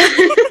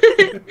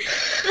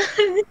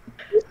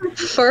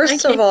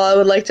 First of all, I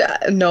would like to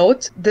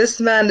note this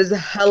man is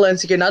hella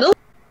insecure. Not only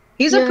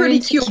he's a pretty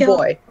cute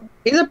boy.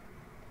 He's a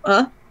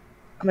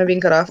Am I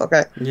being cut off?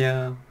 Okay.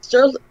 Yeah.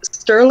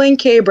 Sterling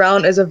K.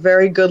 Brown is a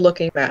very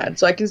good-looking man,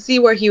 so I can see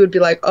where he would be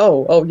like,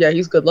 "Oh, yeah,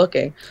 he's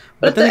good-looking."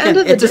 But at the then end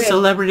of the it's day, a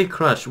celebrity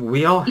crush.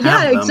 We all have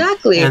yeah, them.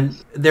 exactly.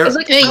 And they're It's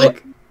like,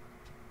 like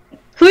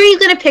Who are you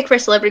gonna pick for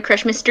celebrity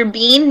crush, Mr.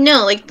 Bean?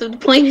 No, like the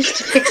point is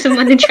to pick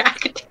someone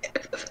attractive.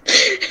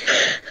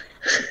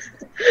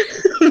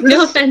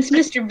 No offense,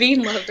 Mr.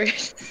 Bean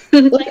lovers.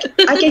 like,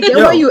 I can get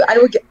why I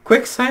would get.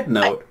 Quick side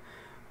note.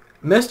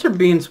 Mr.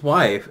 Bean's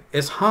wife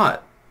is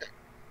hot.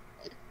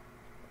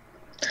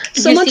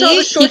 Someone tell the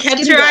he short, kept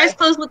skinny her guy. eyes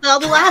closed with all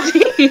the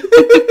laughing.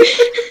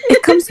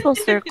 It comes full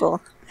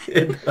circle.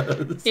 It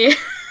does. Yeah.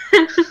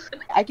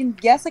 I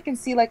can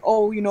see like,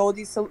 oh, you know,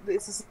 it's a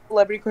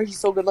celebrity crush. He's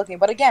so good looking,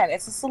 but again,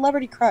 it's a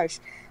celebrity crush.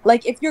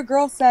 Like if your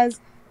girl says,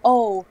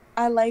 "Oh,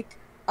 I like,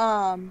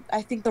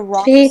 I think The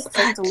Rock is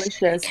so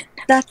delicious."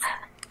 That's,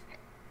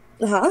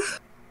 What?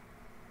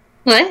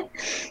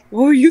 What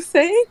were you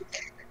saying?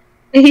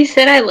 He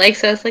said I like,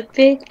 so I was like,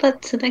 big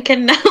butts, and I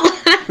cannot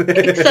laugh.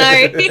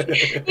 Sorry.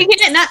 You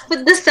can't not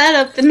put the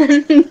setup and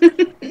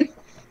then...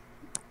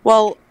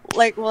 Well,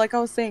 like I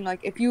was saying,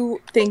 like if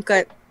you think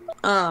that,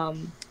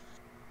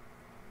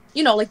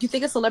 you know, like you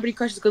think a celebrity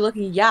crush is good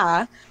looking,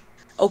 yeah,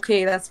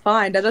 okay, that's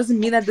fine. That doesn't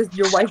mean that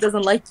your wife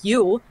doesn't like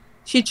you.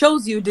 She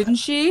chose you, didn't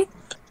she?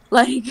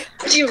 Like,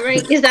 Your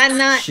ring, is that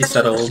not She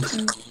settled.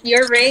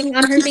 your ring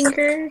on her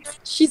finger?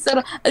 she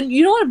said, and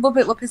you know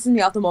what pisses me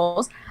off the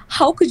most?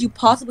 How could you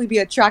possibly be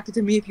attracted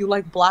to me if you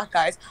like black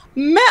guys?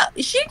 Man,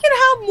 she can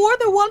have more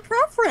than one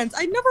preference.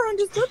 I never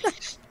understood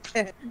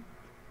that.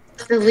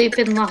 The leap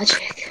in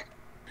logic.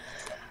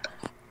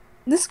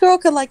 This girl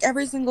could like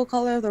every single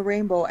color of the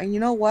rainbow, and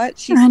you know what?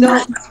 She's I'm still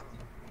not-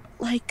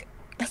 like.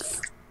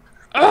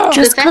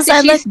 Just The fact because that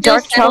I she's like still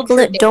dark settled for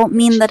chocolate it. don't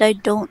mean that I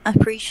don't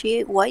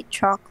appreciate white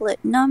chocolate.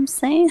 You know what I'm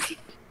saying?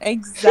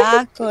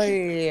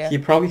 Exactly. He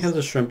probably has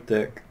a shrimp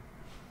dick.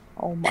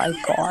 Oh my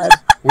god.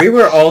 We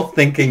were all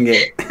thinking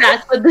it.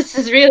 That's what this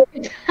is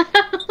really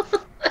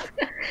about.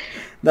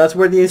 That's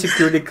where the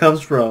insecurity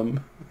comes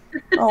from.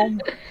 Oh,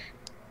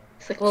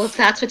 It's like, well, if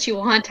that's what you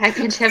want, I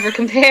can't ever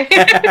compare.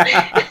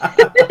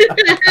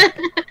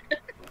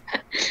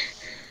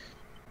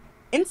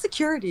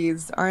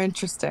 insecurities are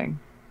interesting.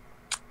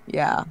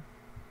 Yeah.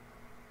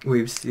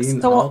 We've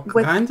seen So, all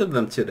with- kinds of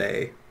them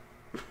today.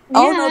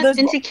 Oh, Yeah, no, there's-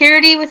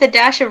 insecurity with a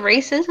dash of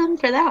racism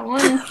for that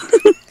one.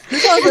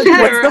 This was What's What's the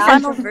Right.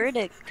 final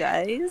verdict,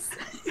 guys?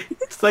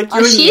 It's like on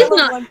you a She's scale of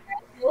not- one-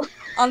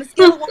 on a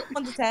scale of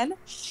 1 to 10,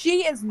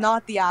 she is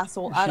not the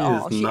asshole at She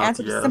all. is She not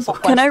answered the a simple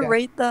asshole.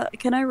 question.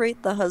 Can I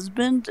rate the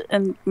husband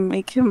and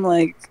make him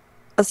like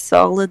a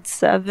solid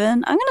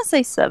 7? I'm gonna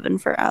say 7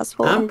 for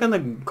asshole. I'm gonna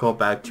go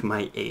back to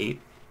my 8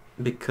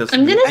 because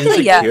I'm the gonna say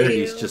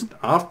insecurity is yeah. just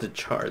off the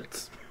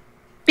charts.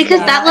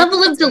 Because Yeah, that I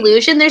level of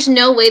delusion, there's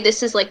no way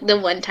this is like the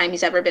one time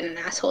he's ever been an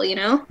asshole, you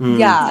know? Mm.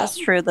 Yeah. That's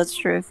true. That's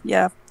true.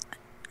 Yeah.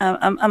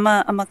 I'm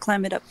gonna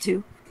climb it up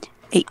to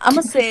 8. I'm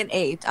gonna say an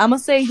 8. I'm gonna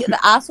say the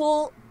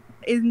asshole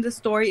in the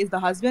story is the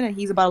husband, and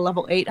he's about a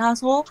level 8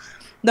 asshole.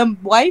 The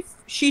wife,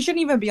 she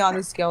shouldn't even be on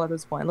this scale at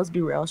this point. Let's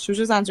be real. She was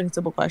just answering a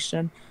simple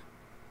question.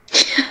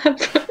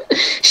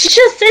 She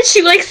just said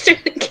she likes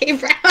Sterling K.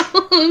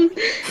 Brown.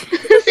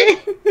 That's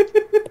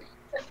it.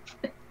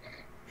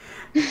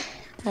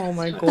 Oh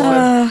my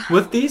god.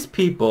 With these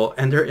people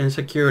and their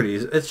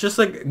insecurities, it's just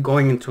like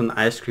going into an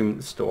ice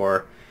cream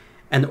store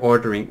and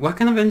ordering. What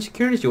kind of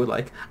insecurities you would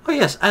like? Oh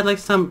yes, I'd like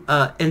some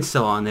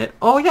incel on it.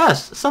 Oh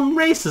yes, some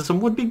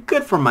racism would be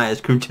good for my ice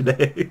cream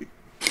today.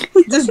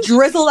 Just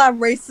drizzle that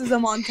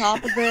racism on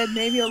top of it,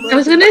 maybe a little. I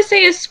was gonna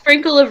say a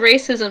sprinkle of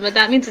racism, but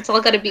that means it's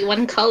all gotta be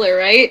one color,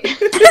 right?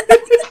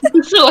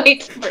 It's a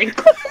white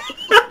sprinkle.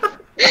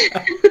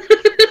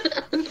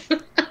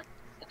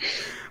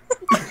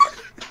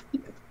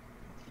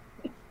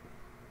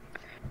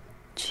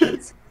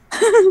 Jeez.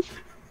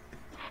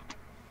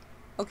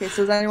 Okay,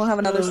 so does anyone have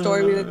another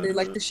story that they'd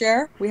like to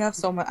share? We have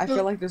so much. I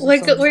feel like there's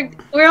Like so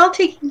we're all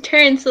taking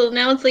turns, so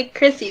now it's like,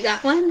 Chris, you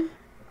got one?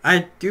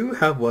 I do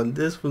have one.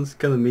 This one's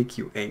gonna make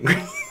you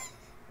angry.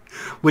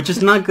 Which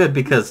is not good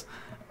because,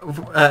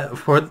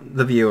 for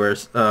the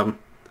viewers,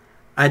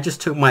 I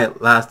just took my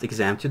last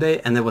exam today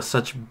and it was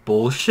such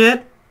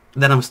bullshit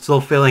that I'm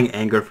still feeling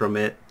anger from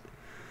it.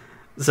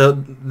 So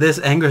this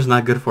anger is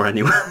not good for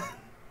anyone.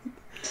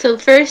 So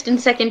first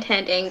and second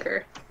hand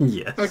anger.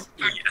 Yes.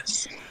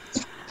 Yes.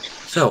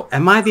 So,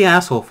 am I the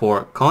asshole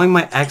for calling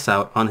my ex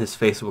out on his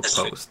Facebook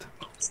post?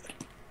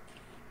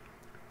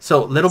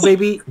 So, little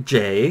baby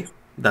Jay,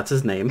 that's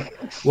his name,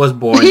 was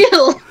born...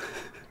 Ew.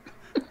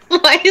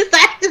 Why is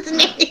that his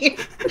name?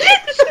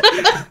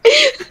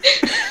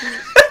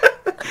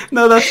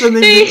 No, that's the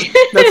name.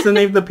 That's the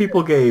name the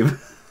people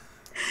gave.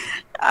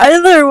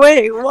 Either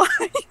way, why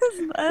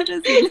is that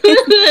his name?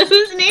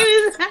 Whose name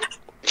is that?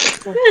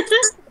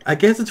 I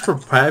guess it's for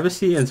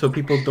privacy and so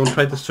people don't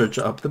try to search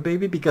up the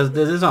baby because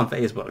this is on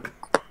Facebook.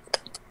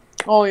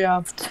 Oh yeah.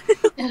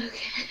 Okay.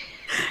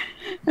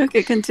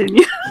 Okay,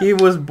 continue. He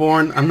was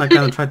born, I'm not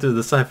going to try to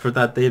decipher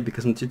that date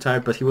because I'm too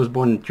tired, but he was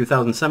born in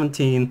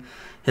 2017.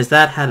 His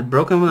dad had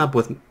broken up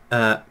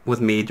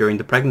with me during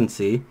the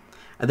pregnancy.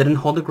 I didn't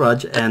hold a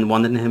grudge and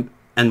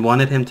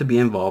wanted him to be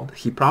involved.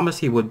 He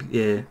promised he would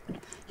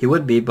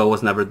be, but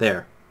was never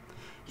there.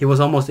 He was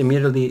almost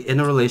immediately in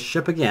a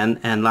relationship again,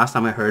 and last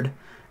time I heard,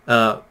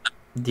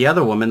 the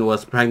other woman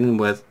was pregnant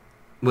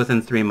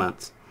within 3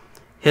 months.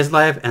 His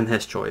life and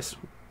his choice.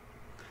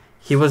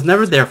 He was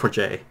never there for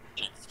Jay.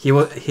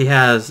 He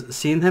has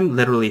seen him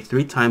literally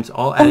 3 times,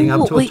 all adding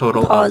up to a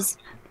total pause.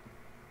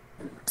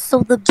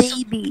 So the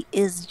baby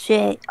is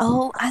Jay.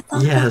 Oh, I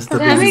thought Yes, the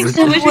That baby makes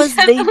so much was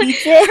sense. baby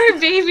Jay. Her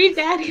baby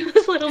daddy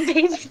was little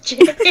baby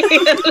Jay.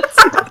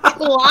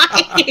 Why?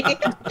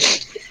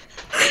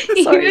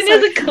 Even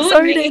as a code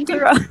sorry to name.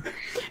 interrupt.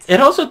 It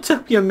also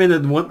took me a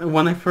minute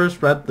when I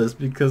first read this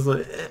because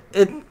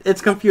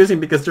it's confusing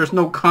because there's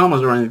no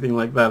commas or anything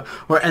like that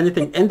or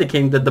anything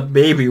indicating that the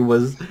baby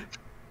was.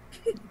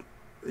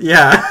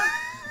 Yeah.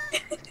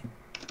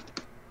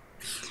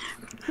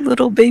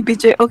 Little baby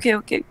Jay.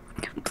 Okay.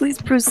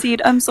 Please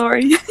proceed. I'm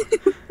sorry.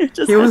 I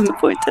just had to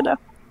point it out.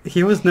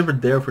 He was never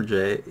there for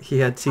Jay. He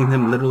had seen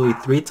him literally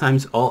 3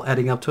 times, all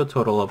adding up to a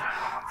total of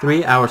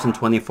 3 hours and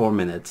 24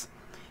 minutes.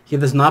 He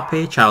does not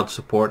pay child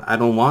support. I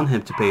don't want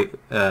him to pay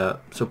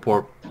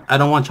support. I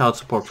don't want child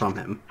support from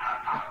him.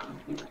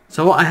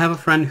 So I have a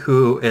friend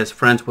who is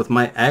friends with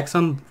my ex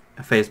on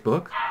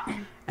Facebook,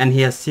 and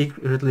he has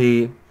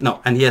recently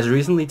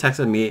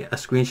texted me a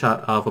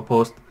screenshot of a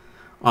post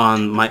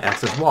on my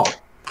ex's wall.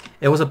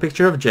 It was a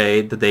picture of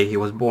Jay the day he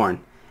was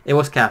born. It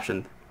was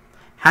captioned,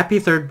 "Happy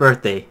 3rd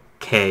birthday,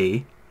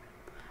 Kay.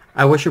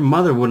 I wish your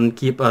mother wouldn't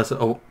keep us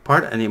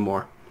apart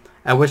anymore.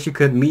 I wish you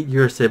could meet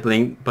your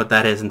sibling, but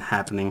that isn't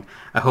happening.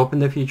 I hope in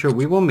the future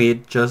we will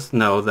meet. Just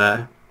know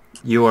that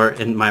you are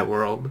in my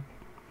world."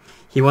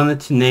 He wanted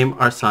to name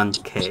our son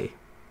Kay.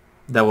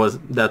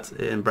 That's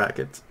in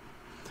brackets.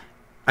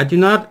 I do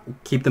not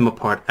keep them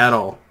apart at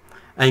all.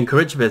 I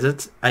encourage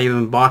visits. I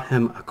even bought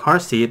him a car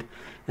seat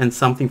and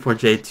something for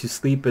Jay to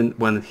sleep in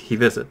when he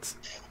visits.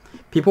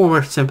 People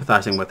were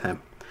sympathizing with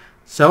him.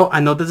 So I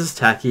know this is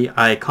tacky.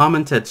 I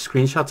commented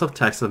screenshots of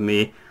texts of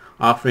me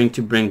offering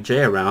to bring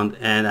Jay around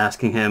and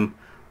asking him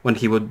when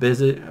he would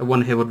visit,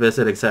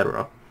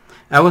 etc.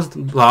 I was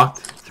blocked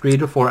 3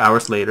 to 4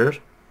 hours later,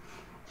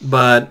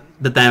 but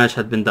the damage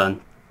had been done.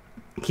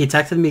 He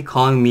texted me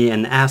calling me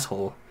an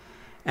asshole,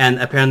 and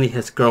apparently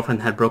his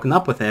girlfriend had broken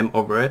up with him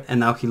over it, and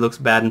now he looks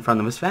bad in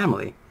front of his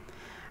family.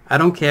 I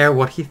don't care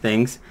what he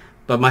thinks,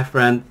 but my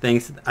friend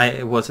thinks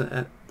I was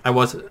an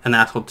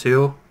asshole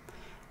too,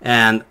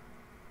 and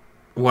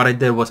what I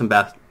did was in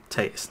bad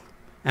taste.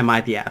 Am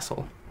I the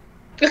asshole?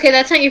 Okay,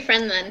 that's not your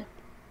friend then.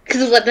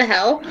 Because what the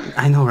hell?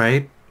 I know,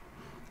 right?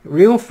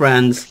 Real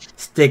friends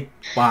stick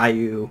by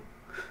you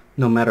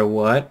no matter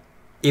what,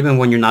 even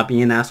when you're not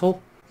being an asshole.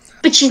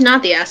 But she's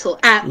not the asshole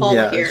at all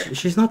here.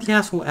 She's not the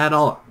asshole at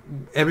all.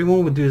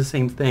 Everyone would do the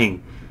same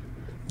thing.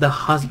 The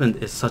husband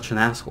is such an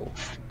asshole.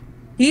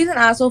 He's an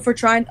asshole for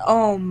trying.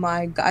 Oh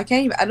my god,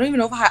 I don't even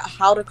know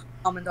how to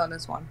comment on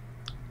this one.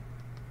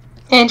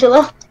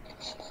 Angela?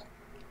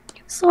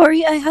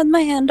 Sorry, I had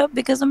my hand up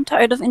because I'm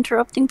tired of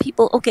interrupting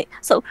people. Okay,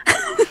 so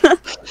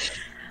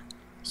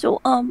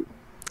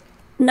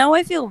Now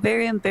I feel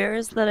very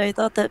embarrassed that I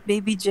thought that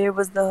Baby J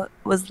was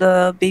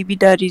the baby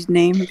daddy's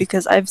name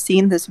because I've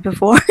seen this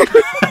before.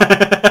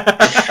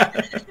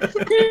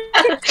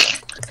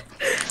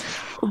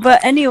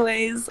 But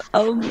anyways,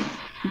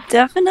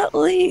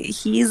 definitely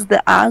he's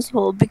the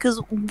asshole because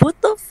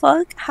what the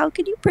fuck? How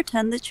could you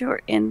pretend that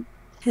you're in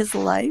his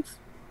life?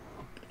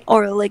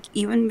 Or like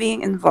even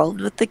being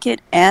involved with the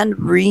kid and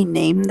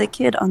rename the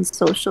kid on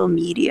social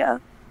media?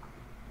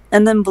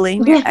 And then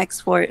blame your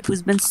ex for it,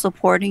 who's been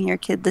supporting your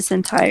kid this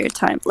entire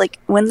time. Like,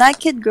 when that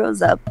kid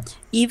grows up,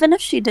 even if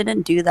she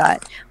didn't do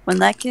that, when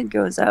that kid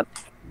grows up,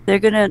 they're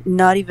gonna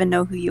not even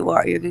know who you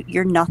are.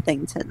 You're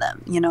nothing to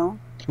them, you know?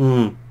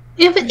 Mm.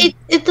 Yeah, but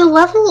it's the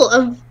level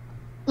of,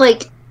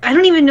 like, I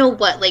don't even know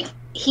what, like,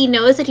 he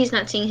knows that he's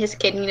not seeing his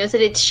kid, and he knows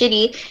that it's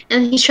shitty,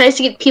 and he tries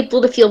to get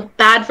people to feel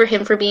bad for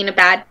him for being a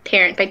bad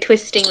parent by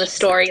twisting the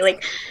story.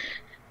 Like,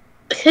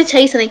 can I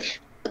tell you something?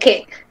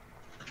 Okay,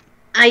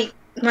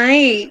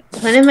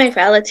 one of my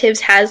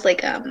relatives has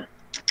like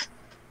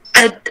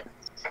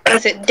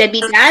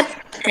deadbeat dad,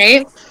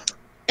 right?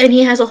 And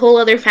he has a whole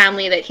other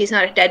family that he's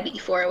not a deadbeat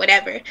for or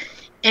whatever.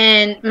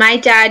 And my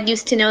dad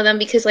used to know them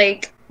because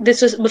like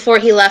this was before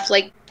he left,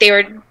 like they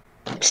were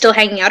still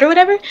hanging out or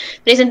whatever.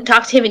 But he hasn't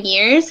talked to him in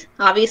years,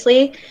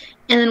 obviously.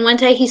 And then one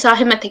day he saw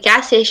him at the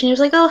gas station. He was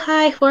like, "Oh,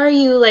 hi, who are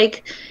you?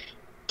 Like,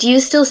 do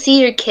you still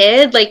see your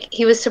kid?" Like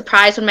he was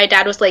surprised when my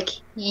dad was like,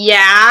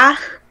 "Yeah."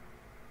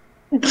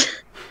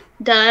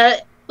 Duh.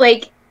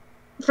 Like,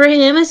 for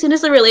him, as soon as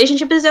the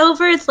relationship is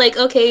over, it's like,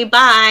 okay,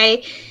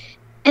 bye.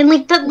 And,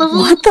 like, that level...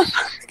 What the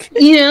fuck?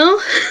 You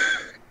know?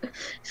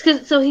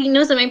 So he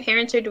knows that my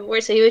parents are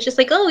divorced, so he was just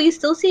like, oh, you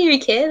still see your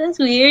kid? That's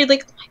weird.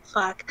 Like, oh my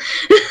fuck.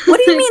 What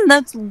do you mean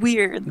that's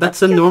weird?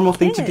 That's a normal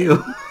thing to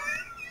do.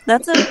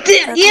 That's what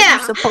you're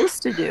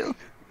supposed to do.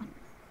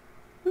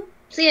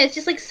 So, yeah, it's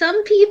just, like,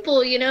 some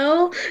people, you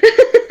know?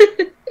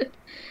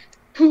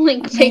 I'm,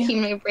 like,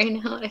 taking my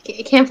brain out. I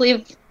can't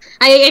believe...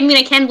 I mean,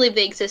 I can't believe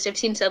they exist. I've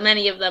seen so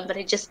many of them, but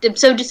I'm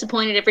so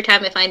disappointed every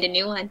time I find a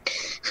new one.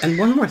 And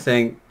one more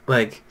thing,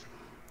 like,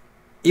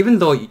 even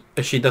though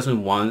she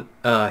doesn't want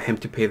him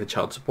to pay the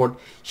child support,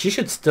 she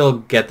should still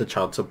get the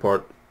child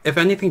support. If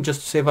anything,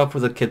 just save up for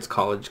the kid's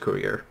college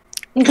career.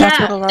 That's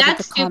Yeah, what a lot of that's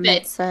the stupid.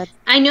 comments said.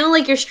 I know,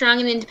 like, you're strong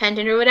and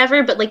independent or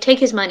whatever, but, like, take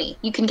his money.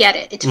 You can get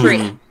it. It's free.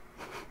 Mm.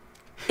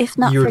 If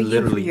not You're for you, for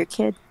literally- your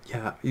kid.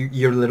 Yeah,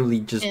 you're literally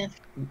just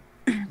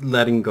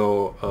letting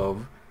go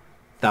of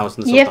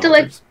thousands You of have to,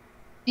 dollars.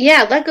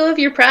 Yeah, let go of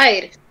your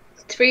pride.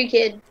 It's for your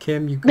kid.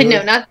 Kim, you But good?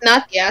 no,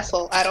 not the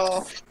asshole at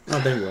all. Oh,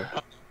 there you are.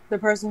 The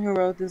person who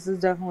wrote this is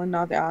definitely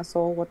not the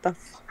asshole. What the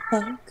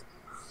fuck?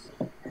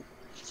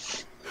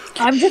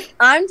 I'm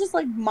just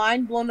like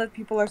mind blown that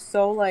people are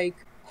so like,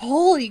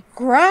 holy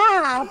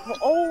crap!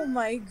 Oh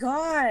my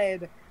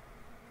god!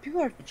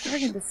 People are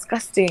freaking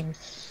disgusting.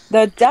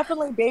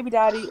 Definitely baby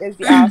daddy is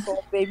the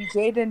asshole. Baby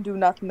J didn't do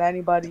nothing to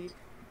anybody.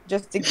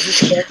 Just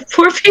existed.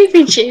 Poor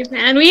baby J,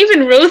 man. We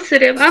even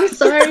roasted him. I'm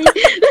sorry.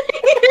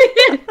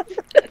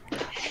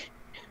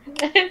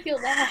 I feel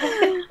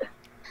bad.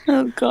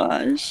 Oh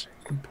gosh.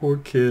 Poor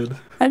kid.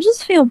 I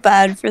just feel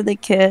bad for the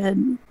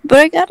kid. But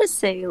I gotta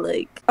say,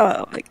 like,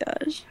 oh my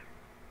gosh.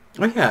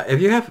 Oh yeah,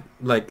 if you have,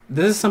 like,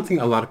 this is something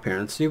a lot of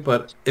parents do,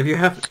 but if you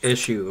have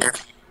issues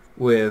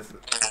with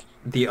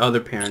the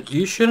other parent,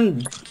 you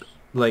shouldn't,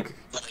 like,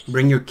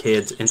 bring your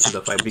kids into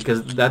the fight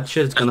because that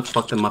shit is gonna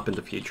fuck them up in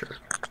the future.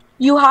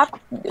 You have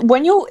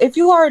if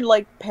you are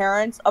like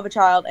parents of a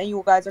child and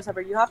you guys are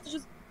separate, you have to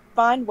just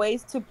find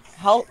ways to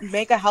help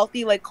make a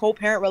healthy like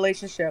co-parent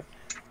relationship.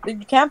 You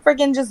can't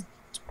freaking just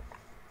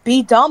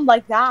be dumb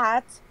like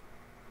that.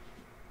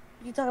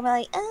 You talking about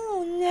like,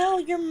 oh no,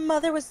 your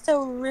mother was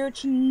so rude.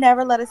 She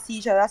never let us see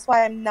each other. That's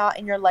why I'm not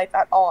in your life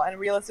at all. And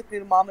realistically,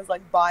 the mom is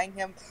like buying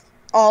him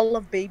all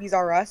of Babies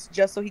R Us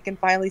just so he can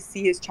finally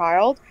see his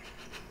child.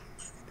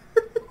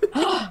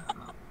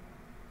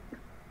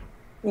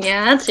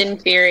 Yeah, that's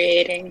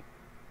infuriating.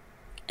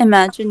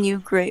 Imagine you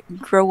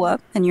grow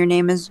up and your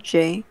name is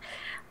Jay,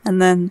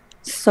 and then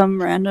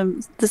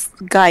this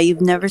guy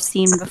you've never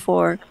seen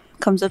before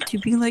comes up to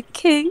you being like,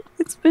 Kay,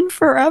 it's been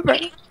forever.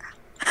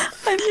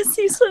 I miss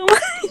you so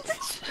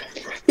much.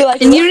 You're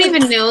like, And you don't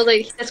even know,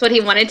 like, that's what he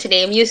wanted to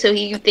name you, so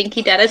you think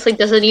he does, like,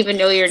 doesn't even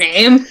know your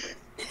name.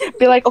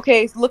 be like,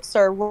 okay, look,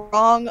 sir,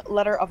 wrong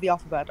letter of the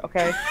alphabet,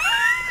 okay?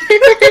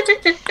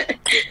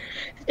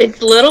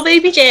 It's little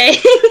baby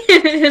J.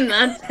 And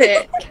that's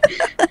it.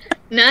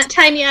 Not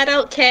tiny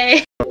adult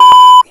K.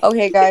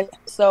 Okay, guys.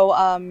 So,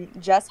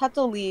 Jess had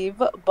to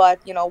leave, but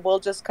you know we'll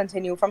just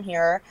continue from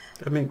here.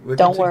 I mean, we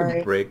Don't can take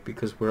worry. a break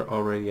because we're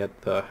already at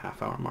the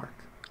half-hour mark.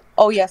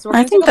 Oh yes, we're I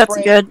gonna think take a that's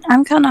break. good.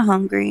 I'm kind of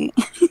hungry.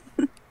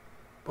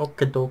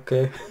 Okay,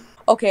 okay.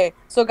 Okay,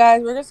 so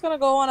guys, we're just gonna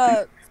go on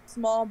a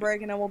small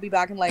break and then we'll be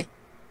back in like.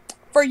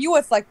 For you,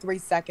 it's like 3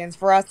 seconds.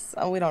 For us,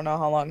 we don't know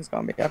how long it's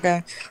gonna be.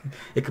 Okay,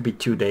 It could be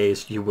 2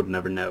 days. You would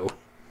never know.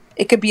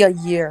 it could be a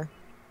year.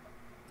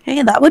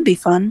 Hey, that would be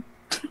fun.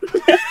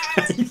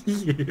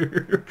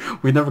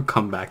 We never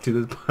come back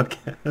to this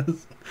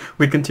podcast.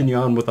 We continue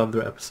on with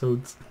other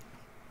episodes.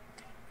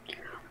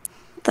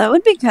 That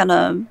would be kind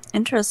of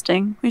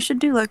interesting. We should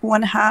do like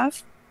one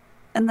half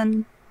and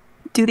then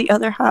do the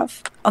other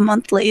half a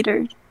month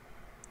later.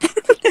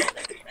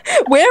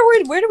 Where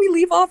do we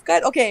leave off,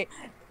 guys? Okay,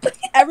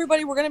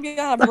 everybody, we're gonna be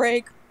on a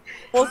break.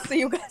 We'll see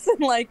you guys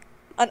in like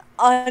an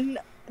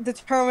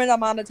undetermined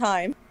amount of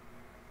time.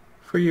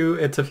 For you,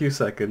 it's a few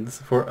seconds.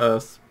 For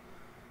us,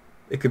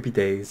 it could be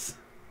days.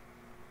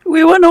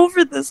 We went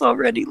over this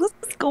already.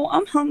 Let's go.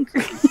 I'm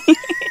hungry.